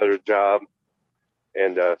get to a better job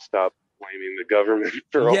and stop blaming the government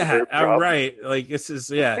for all their problems. Right. Like this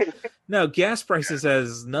is no, gas prices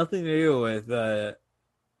has nothing to do with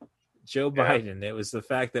Joe Biden. It was the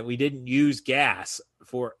fact that we didn't use gas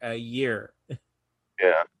for a year.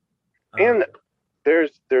 Yeah. And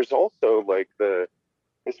there's also like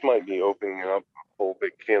this might be opening up a whole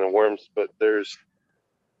big can of worms, but there's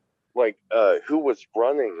like who was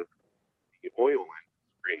running the oil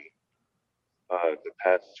industry the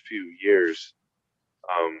past few years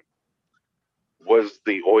was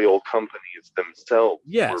the oil companies themselves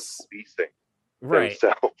were policing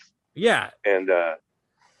themselves. Yeah. And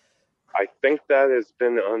I think that has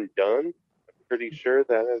been undone. I'm pretty sure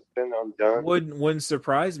that has been undone. Wouldn't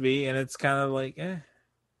surprise me, and it's kind of like,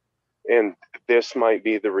 And this might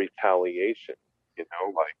be the retaliation,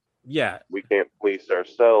 like we can't police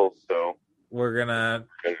ourselves, so we're gonna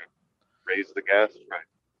raise the gas price.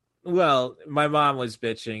 Well, my mom was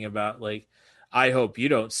bitching about like, I hope you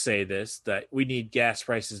don't say this, that we need gas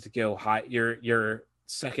prices to go high. Your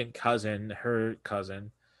second cousin, her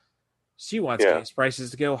cousin, she wants gas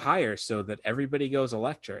prices to go higher so that everybody goes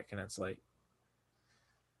electric. And it's like,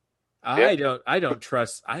 I don't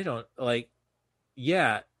trust.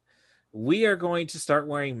 We are going to start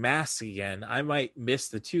wearing masks again. I might miss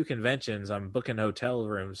the 2 conventions I'm booking hotel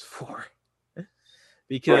rooms for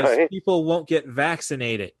because people won't get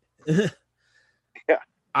vaccinated. Yeah,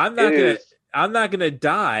 I'm not gonna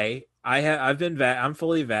die. I'm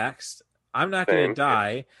fully vaxxed. I'm not gonna Same.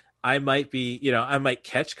 die. I might be, I might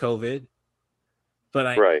catch COVID,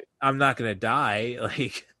 but Right. I'm not gonna die.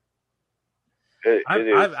 Like It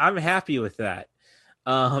is. I'm happy with that.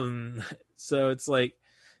 So it's like,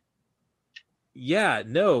 yeah,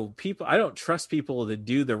 no, people, I don't trust people to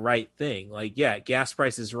do the right thing. Like, yeah, gas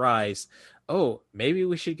prices rise. Oh, maybe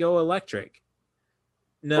we should go electric.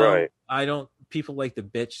 No, Right. I don't. People like to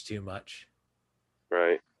bitch too much.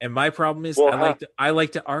 Right. And my problem is Well, I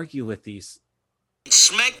like to argue with these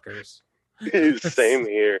smackers. Same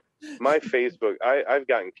here. My Facebook, I've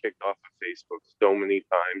gotten kicked off of Facebook so many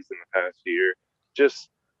times in the past year. Just,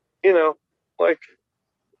 like,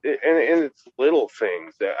 and it's little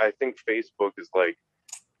things that I think Facebook is like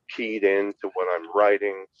keyed into what I'm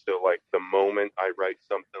writing. So like the moment I write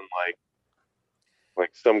something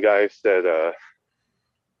like some guy said,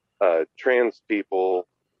 trans people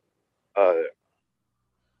uh,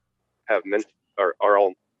 have are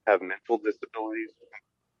all have mental disabilities,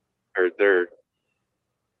 or they're,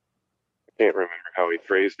 I can't remember how he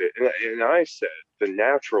phrased it. And I said the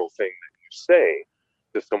natural thing that you say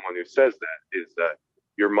to someone who says that is that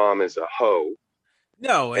your mom is a hoe.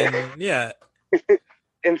 No, and yeah.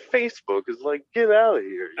 And Facebook is like, get out of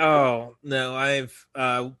here. Oh, no, I've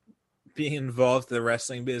being involved in the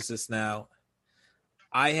wrestling business now.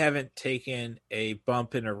 I haven't taken a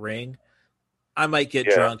bump in a ring. I might get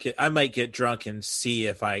drunk. I might get drunk and see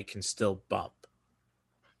if I can still bump.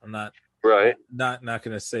 I'm not right. Not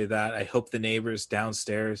going to say that. I hope the neighbors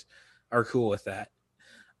downstairs are cool with that.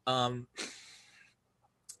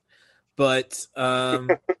 But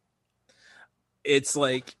it's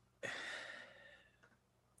like,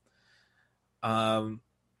 oh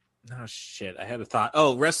shit, I had a thought.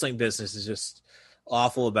 Oh, wrestling business is just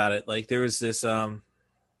awful about it. Like there was this I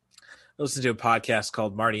listened to a podcast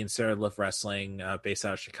called Marty and Sarah Love Wrestling, based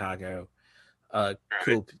out of Chicago.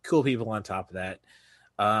 Cool people on top of that.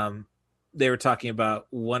 They were talking about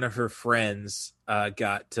one of her friends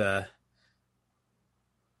got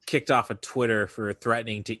kicked off of Twitter for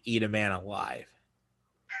threatening to eat a man alive.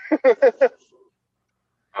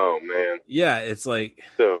 Oh man. Yeah, it's like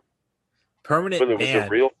so permanent but it was ban. a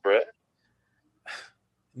real threat?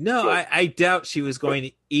 No, I doubt she was going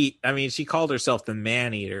to eat. I mean, she called herself the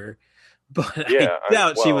man eater, but I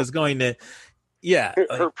doubt she was going to. Yeah,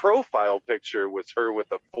 her profile picture was her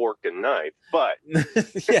with a fork and knife, but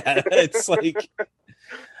yeah, it's like,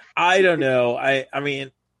 I don't know. I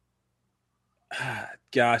mean,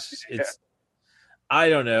 gosh, it's, I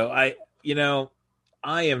don't know. I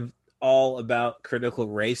am all about critical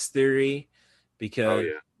race theory because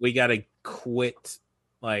we got to quit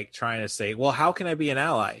like trying to say, well, how can I be an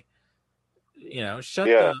ally? Shut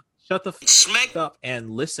the fuck up and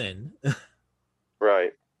listen.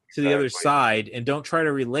 Right. To the other side, and don't try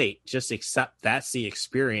to relate. Just accept that's the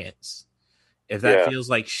experience. If that feels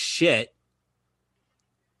like shit,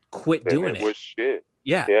 quit doing it. Was shit.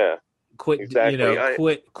 Yeah. Yeah. Quit.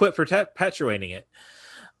 Exactly. Quit perpetuating it.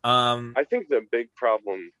 I think the big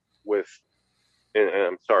problem with, and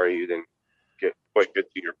I'm sorry you didn't quite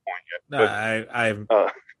get to your point yet. No,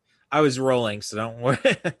 I was rolling, so don't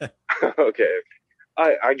worry. Okay.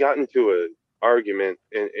 I got into an argument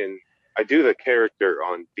and I do the character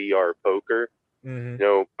on VR poker,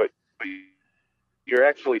 but you're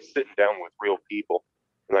actually sitting down with real people.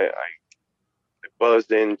 And I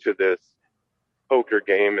buzzed into this poker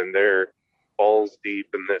game, and they're balls deep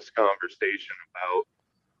in this conversation about,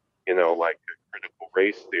 like a critical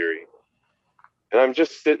race theory. And I'm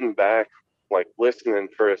just sitting back, like listening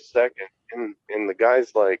for a second, and the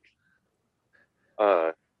guy's like,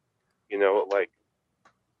 like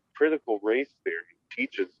critical race theory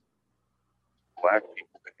teaches black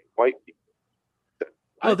people and white people.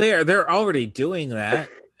 Oh, they're already doing that.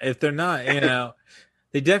 If they're not,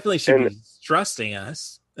 they definitely should be trusting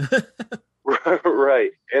us.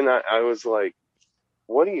 Right. And I was like,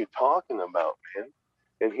 what are you talking about, man?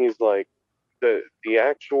 And he's like, the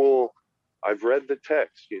actual, I've read the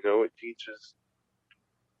text, it teaches.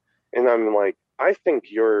 And I'm like, I think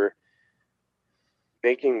you're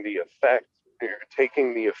making the effect, you're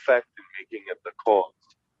taking the effect and making it the cause.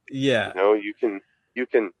 Yeah. You can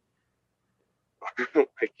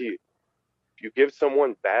like you give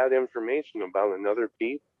someone bad information about another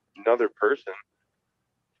person,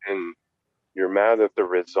 and you're mad at the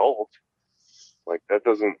result. Like that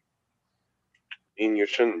doesn't mean you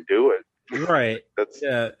shouldn't do it. Right. That's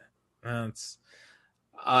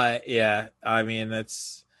I mean,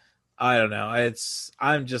 that's, I don't know.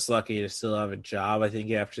 I'm just lucky to still have a job. I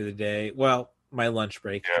think after the day, well, my lunch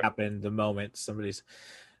break happened the moment somebody's,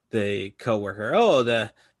 the coworker, oh,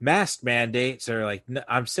 the mask mandates are like,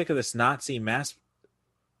 I'm sick of this Nazi mask.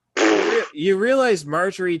 You realize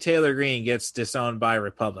Marjorie Taylor Greene gets disowned by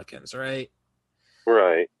Republicans, right?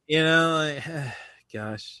 Right. You know, like,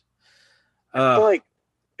 gosh. Like,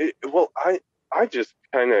 I just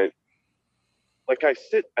kind of, like, I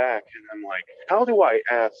sit back and I'm like, how do I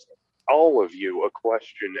ask all of you a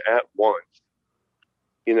question at once?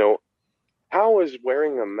 You know, how is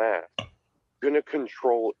wearing a mask going to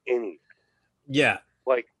control anything? Yeah.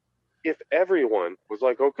 Like, if everyone was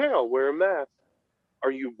like, okay, I'll wear a mask,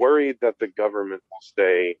 are you worried that the government will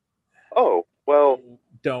say, oh, well,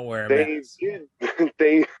 don't wear a mask?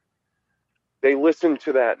 They listened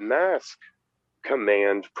to that mask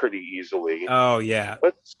command pretty easily. Oh, yeah.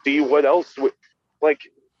 Let's see what else like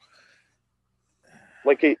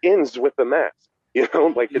it ends with the mask. You know,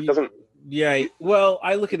 like it doesn't. Yeah. Well,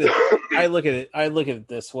 I look at it. I look at it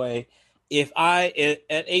this way. If at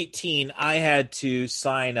 18, I had to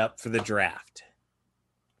sign up for the draft.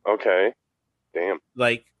 Okay. Damn.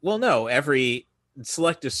 Like, well, no, every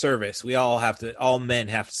selective service, all men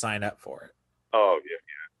have to sign up for it. Oh,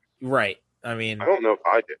 yeah. Right. I mean, I don't know if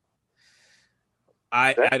I did.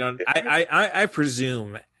 I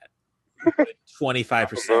presume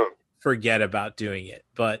 25% forget about doing it,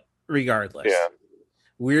 but regardless,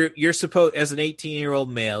 you're supposed, as an 18-year-old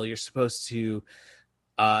male, you're supposed to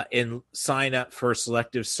sign up for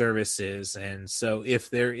selective services, and so if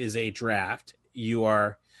there is a draft, you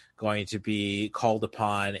are going to be called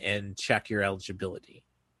upon and check your eligibility.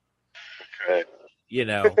 Okay. You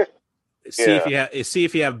know, see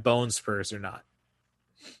if you have bone spurs or not.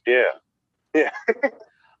 Yeah. Yeah.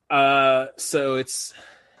 So it's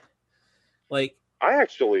like, I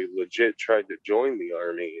actually legit tried to join the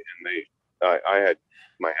army, and I had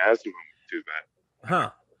my asthma too bad.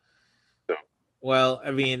 Huh. So. Well,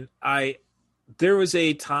 I mean, there was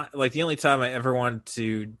a time, like the only time I ever wanted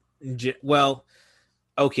to,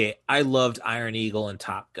 okay, I loved Iron Eagle and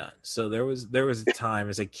Top Gun. So there was a time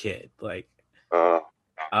as a kid, like, oh,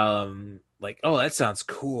 that sounds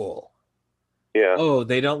cool. Yeah. Oh,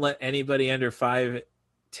 they don't let anybody under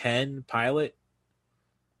 5'10" pilot,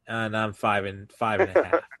 and I'm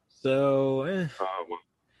 5'5.5". So,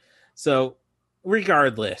 so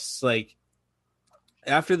regardless, like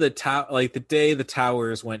after the day the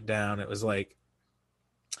towers went down, it was like,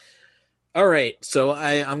 all right, so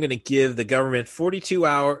I'm going to give the government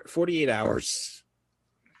 48 hours.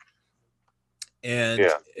 And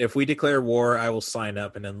if we declare war, I will sign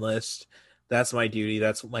up and enlist. That's my duty.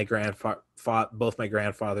 That's what my both my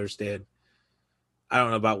grandfathers did. I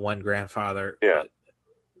don't know about one grandfather. Yeah.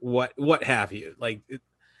 What have you? Like,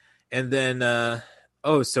 and then, so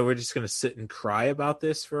we're just going to sit and cry about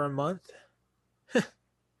this for a month?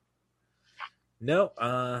 No,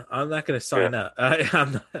 I'm not going to sign up.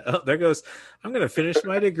 I'm going to finish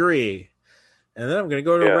my degree, and then I'm going to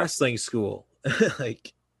go to wrestling school.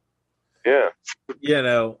 Like, yeah, you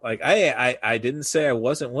know, like I didn't say I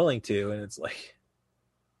wasn't willing to, and it's like,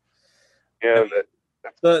 yeah,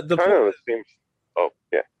 the kind of seems. Oh,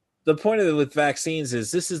 yeah. The point of it with vaccines is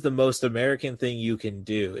this is the most American thing you can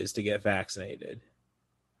do, is to get vaccinated.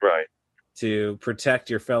 Right. To protect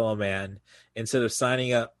your fellow man, instead of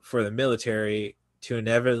signing up for the military to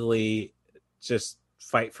inevitably just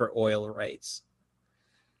fight for oil rights.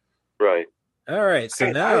 Right. All right.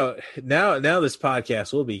 So now this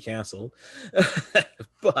podcast will be canceled.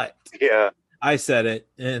 But yeah, I said it,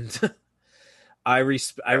 and I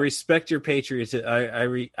respect your patriotism.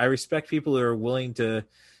 I respect people who are willing to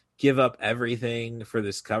give up everything for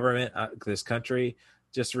this government, this country.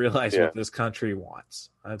 Just realize what this country wants.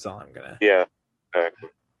 That's all I'm gonna. Yeah, exactly.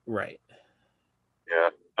 Right. Yeah.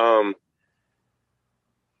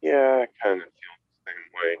 Yeah, I kind of feel the same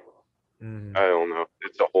way. Mm. I don't know.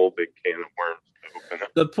 It's a whole big can of worms to open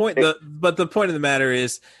up. The point of the matter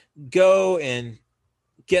is, go and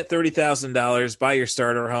get $30,000, buy your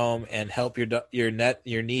starter home, and help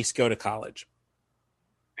your niece go to college.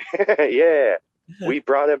 Yeah, we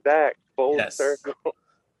brought it back full circle.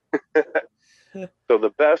 So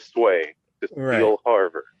the best way to steal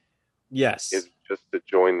Harvard, is just to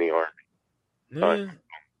join the army.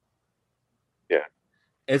 Yeah,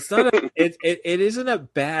 it's not. It isn't a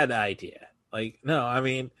bad idea. Like, no, I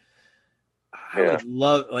mean, I would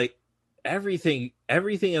love, like, everything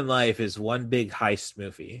in life is one big heist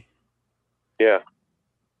movie. Yeah,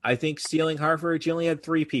 I think stealing Harvard, you only had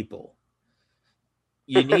 3 people.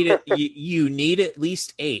 You need it. you need at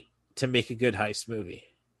least 8 to make a good heist movie.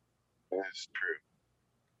 That's true.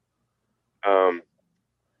 How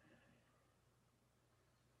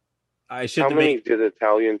many did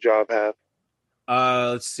Italian Job have?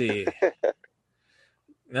 Let's see.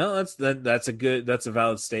 No, that's a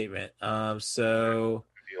valid statement. So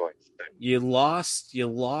you lost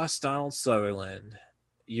Donald Sutherland.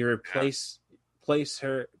 You place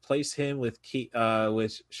him with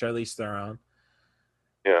Charlize Theron.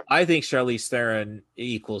 Yeah. I think Charlize Theron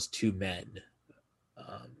equals two men.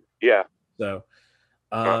 Yeah. So,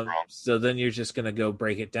 so then you're just gonna go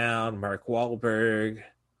break it down. Mark Wahlberg,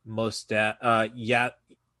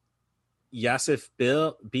 Yasif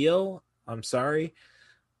Beale. I'm sorry,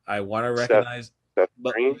 I want to recognize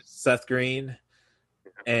Seth Green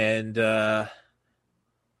and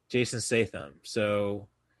Jason Statham. So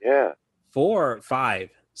yeah, 4, 5,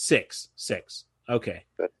 6. Okay,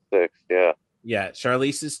 that's 6. Yeah. Yeah,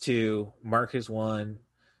 Charlize is 2, Mark is 1,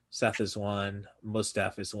 Seth is 1,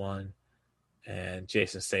 Mustaf is 1, and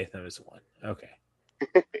Jason Statham is 1. Okay.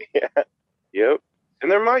 Yeah. Yep.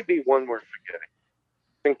 And there might be one we're forgetting.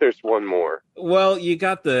 I think there's one more. Well, you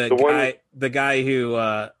got the guy who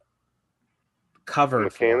covered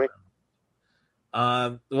mechanic. For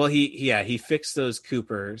him. Well, he fixed those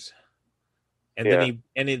Coopers, and then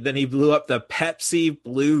he blew up the Pepsi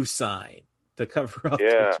Blue sign to cover up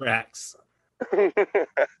the tracks.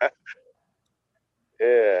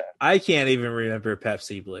 Yeah. I can't even remember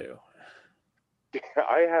Pepsi Blue.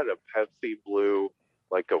 I had a Pepsi Blue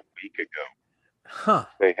like a week ago. Huh.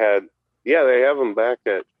 They have them back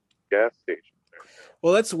at gas stations.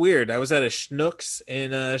 Well, that's weird. I was at a Schnucks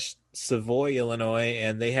in Savoy, Illinois,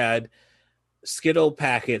 and they had Skittle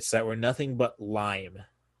packets that were nothing but lime.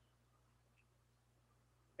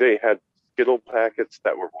 They had Skittle packets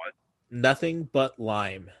that were what? Nothing but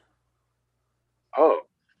lime. Oh,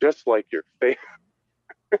 just like your favorite.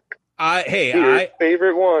 Your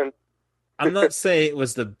favorite one. I'm not saying it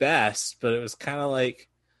was the best, but it was kind of like,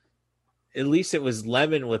 at least it was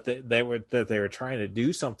lemon with it. They were trying to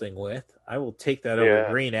do something with. I will take that over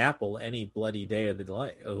green apple any bloody day of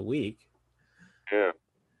the week. Yeah.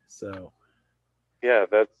 So. Yeah,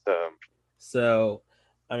 that's. So,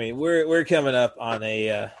 I mean, we're coming up on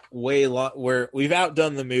a we've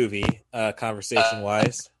outdone the movie conversation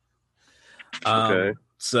wise. Okay.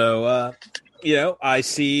 So, I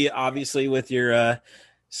see obviously with your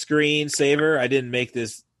screensaver, I didn't make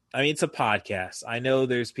this. I mean, it's a podcast. I know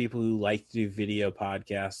there's people who like to do video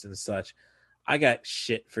podcasts and such. I got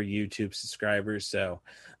shit for YouTube subscribers, so.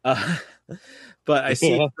 But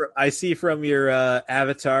I see from your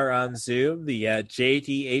avatar on Zoom the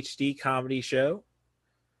JDHD comedy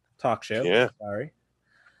talk show. Yeah. Sorry.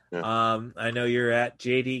 Yeah. I know you're at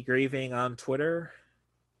JD Grieving on Twitter.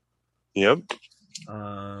 Yep.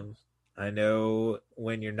 I know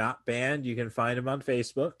when you're not banned, you can find him on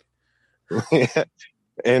Facebook.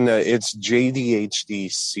 And it's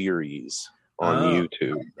JDHD series on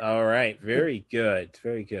YouTube. All right. Very good.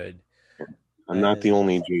 Very good. I'm not the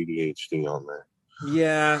only JDHD on there.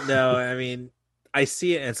 Yeah, no, I mean, I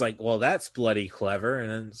see it and it's like, well, that's bloody clever.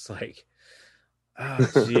 And then it's like, oh,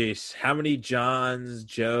 jeez, how many Johns,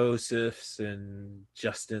 Josephs, and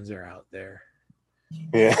Justins are out there?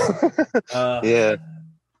 Yeah. Yeah.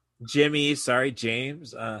 Jimmy, sorry,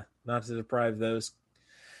 James, not to deprive those.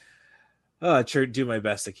 I do my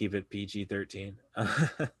best to keep it PG-13.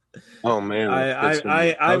 Oh man,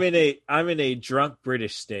 I'm in a drunk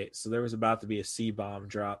British state, so there was about to be a C-bomb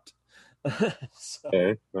dropped.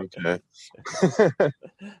 Okay. In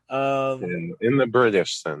the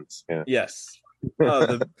British sense, yeah. Yes.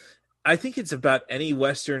 I think it's about any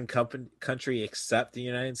Western country except the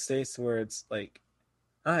United States where it's like,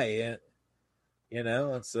 hi,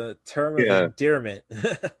 it's a term of endearment.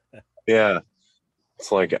 Yeah,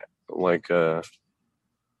 it's like a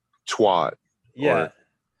twat. Yeah.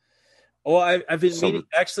 Well, I've been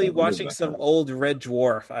watching some old Red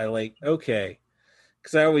Dwarf. I like, okay,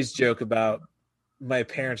 because I always joke about my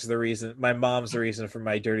mom's the reason for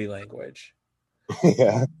my dirty language.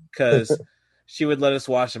 Yeah, because she would let us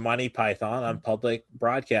watch Monty Python on public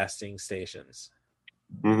broadcasting stations.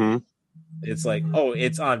 Mm-hmm. It's like, oh,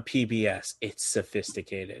 it's on PBS. It's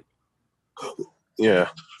sophisticated. Yeah.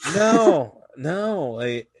 No.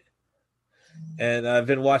 And I've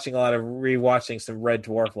been rewatching some Red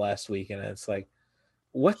Dwarf last week, and it's like,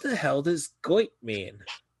 what the hell does goit mean?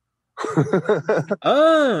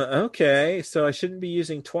 Oh, okay. So I shouldn't be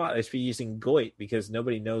using twat. I should be using goit because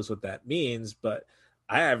nobody knows what that means, but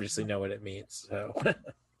I obviously know what it means. So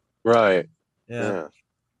right. Yeah.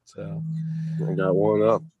 So I got one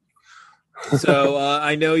up. So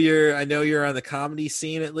I know you're on the comedy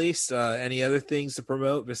scene at least. Any other things to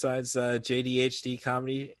promote besides JDHD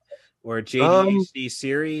comedy or JDHD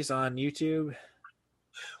series on YouTube?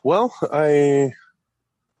 Well,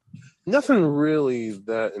 nothing really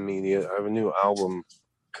that immediate. I have a new album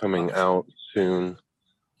coming out soon.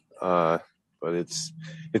 But it's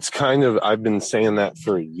kind of, I've been saying that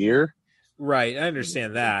for a year. Right, I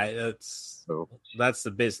understand that. That's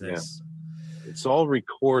the business. Yeah. It's all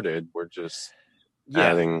recorded. We're just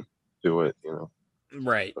adding to it,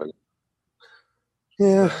 Right. But,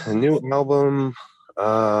 yeah, a new album.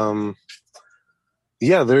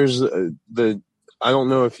 There's I don't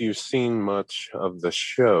know if you've seen much of the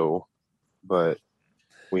show, but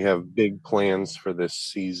we have big plans for this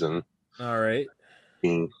season. All right.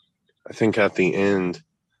 I think at the end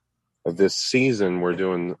of this season, we're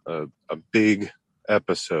doing a big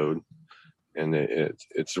episode, and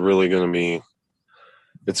it's really going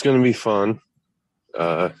to be fun.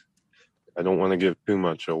 I don't want to give too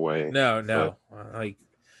much away. No.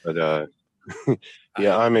 But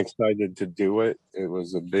I'm excited to do it.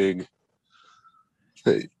 It's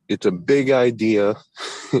a big idea,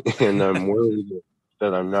 and I'm worried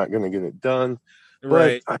that I'm not going to get it done.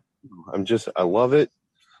 Right. But I love it,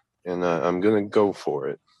 and I'm going to go for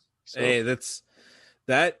it. So. Hey,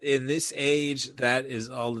 that in this age, that is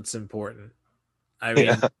all that's important. I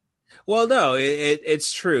mean, well, no,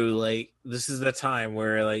 it's true. Like, this is the time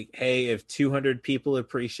where, like, hey, if 200 people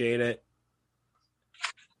appreciate it,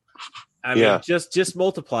 I mean, just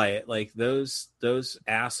multiply it. Like, those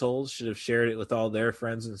assholes should have shared it with all their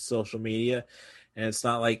friends on social media, and it's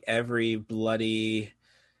not like every bloody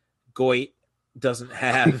goit doesn't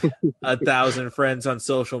have 1,000 friends on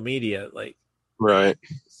social media. Like, right.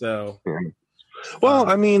 So, well,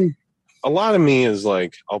 I mean, a lot of me is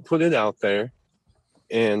like, I'll put it out there,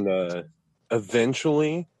 and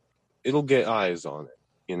eventually it'll get eyes on it,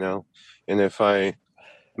 And if I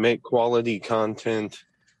make quality content,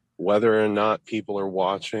 whether or not people are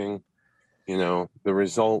watching, the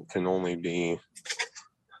result can only be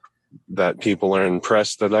that people are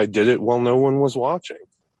impressed that I did it while no one was watching.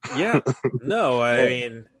 Yeah. No, I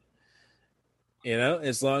mean,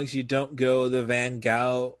 as long as you don't go the Van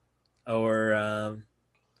Gaal or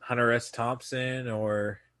Hunter S. Thompson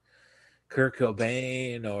or Kurt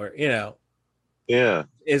Cobain or, Yeah.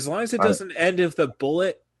 As long as it doesn't end with a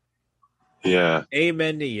bullet. Yeah.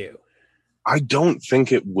 Amen to you. I don't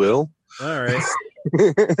think it will. All right.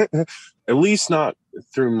 At least not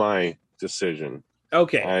through my decision.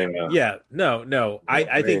 Okay. No.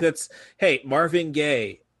 I think that's, hey, Marvin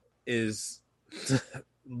Gaye is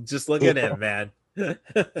just look at him, man.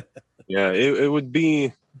 Yeah, it would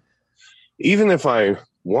be, even if I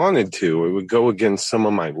wanted to, it would go against some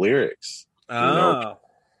of my lyrics.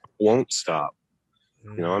 Won't stop.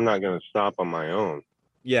 I'm not going to stop on my own.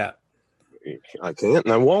 Yeah. I can't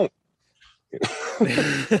and I won't.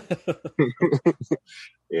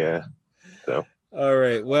 Yeah. So. All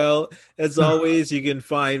right. Well, as always, you can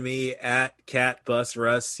find me at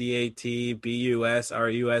CatBusRuss,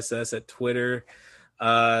 CatBusRuss at Twitter.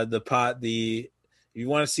 If you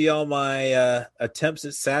want to see all my attempts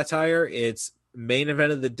at satire, it's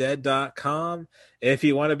maineventofthedead.com. If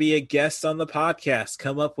you want to be a guest on the podcast,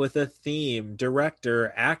 come up with a theme,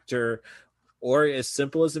 director, actor, or as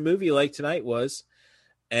simple as a movie like tonight was.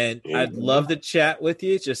 And I'd love to chat with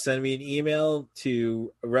you. Just send me an email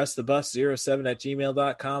to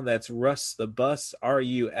russthebus07@gmail.com. That's russthebus,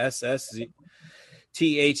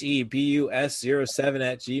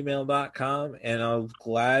 RUSSTHEBUS07@gmail.com. And I'm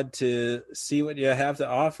glad to see what you have to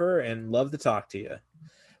offer and love to talk to you.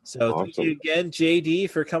 So Thank you again, JD,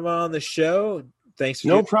 for coming on the show. Thanks for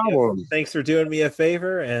doing me a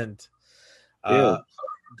favor, and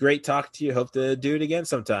great talk to you. Hope to do it again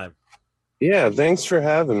sometime. Yeah, thanks for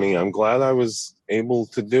having me. I'm glad I was able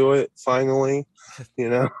to do it finally,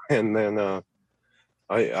 and then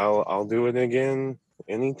I'll do it again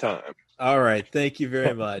anytime. All right. Thank you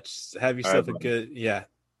very much. Have yourself good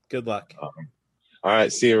luck. All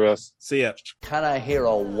right. See you, Russ. See ya. Can I hear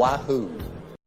a wahoo?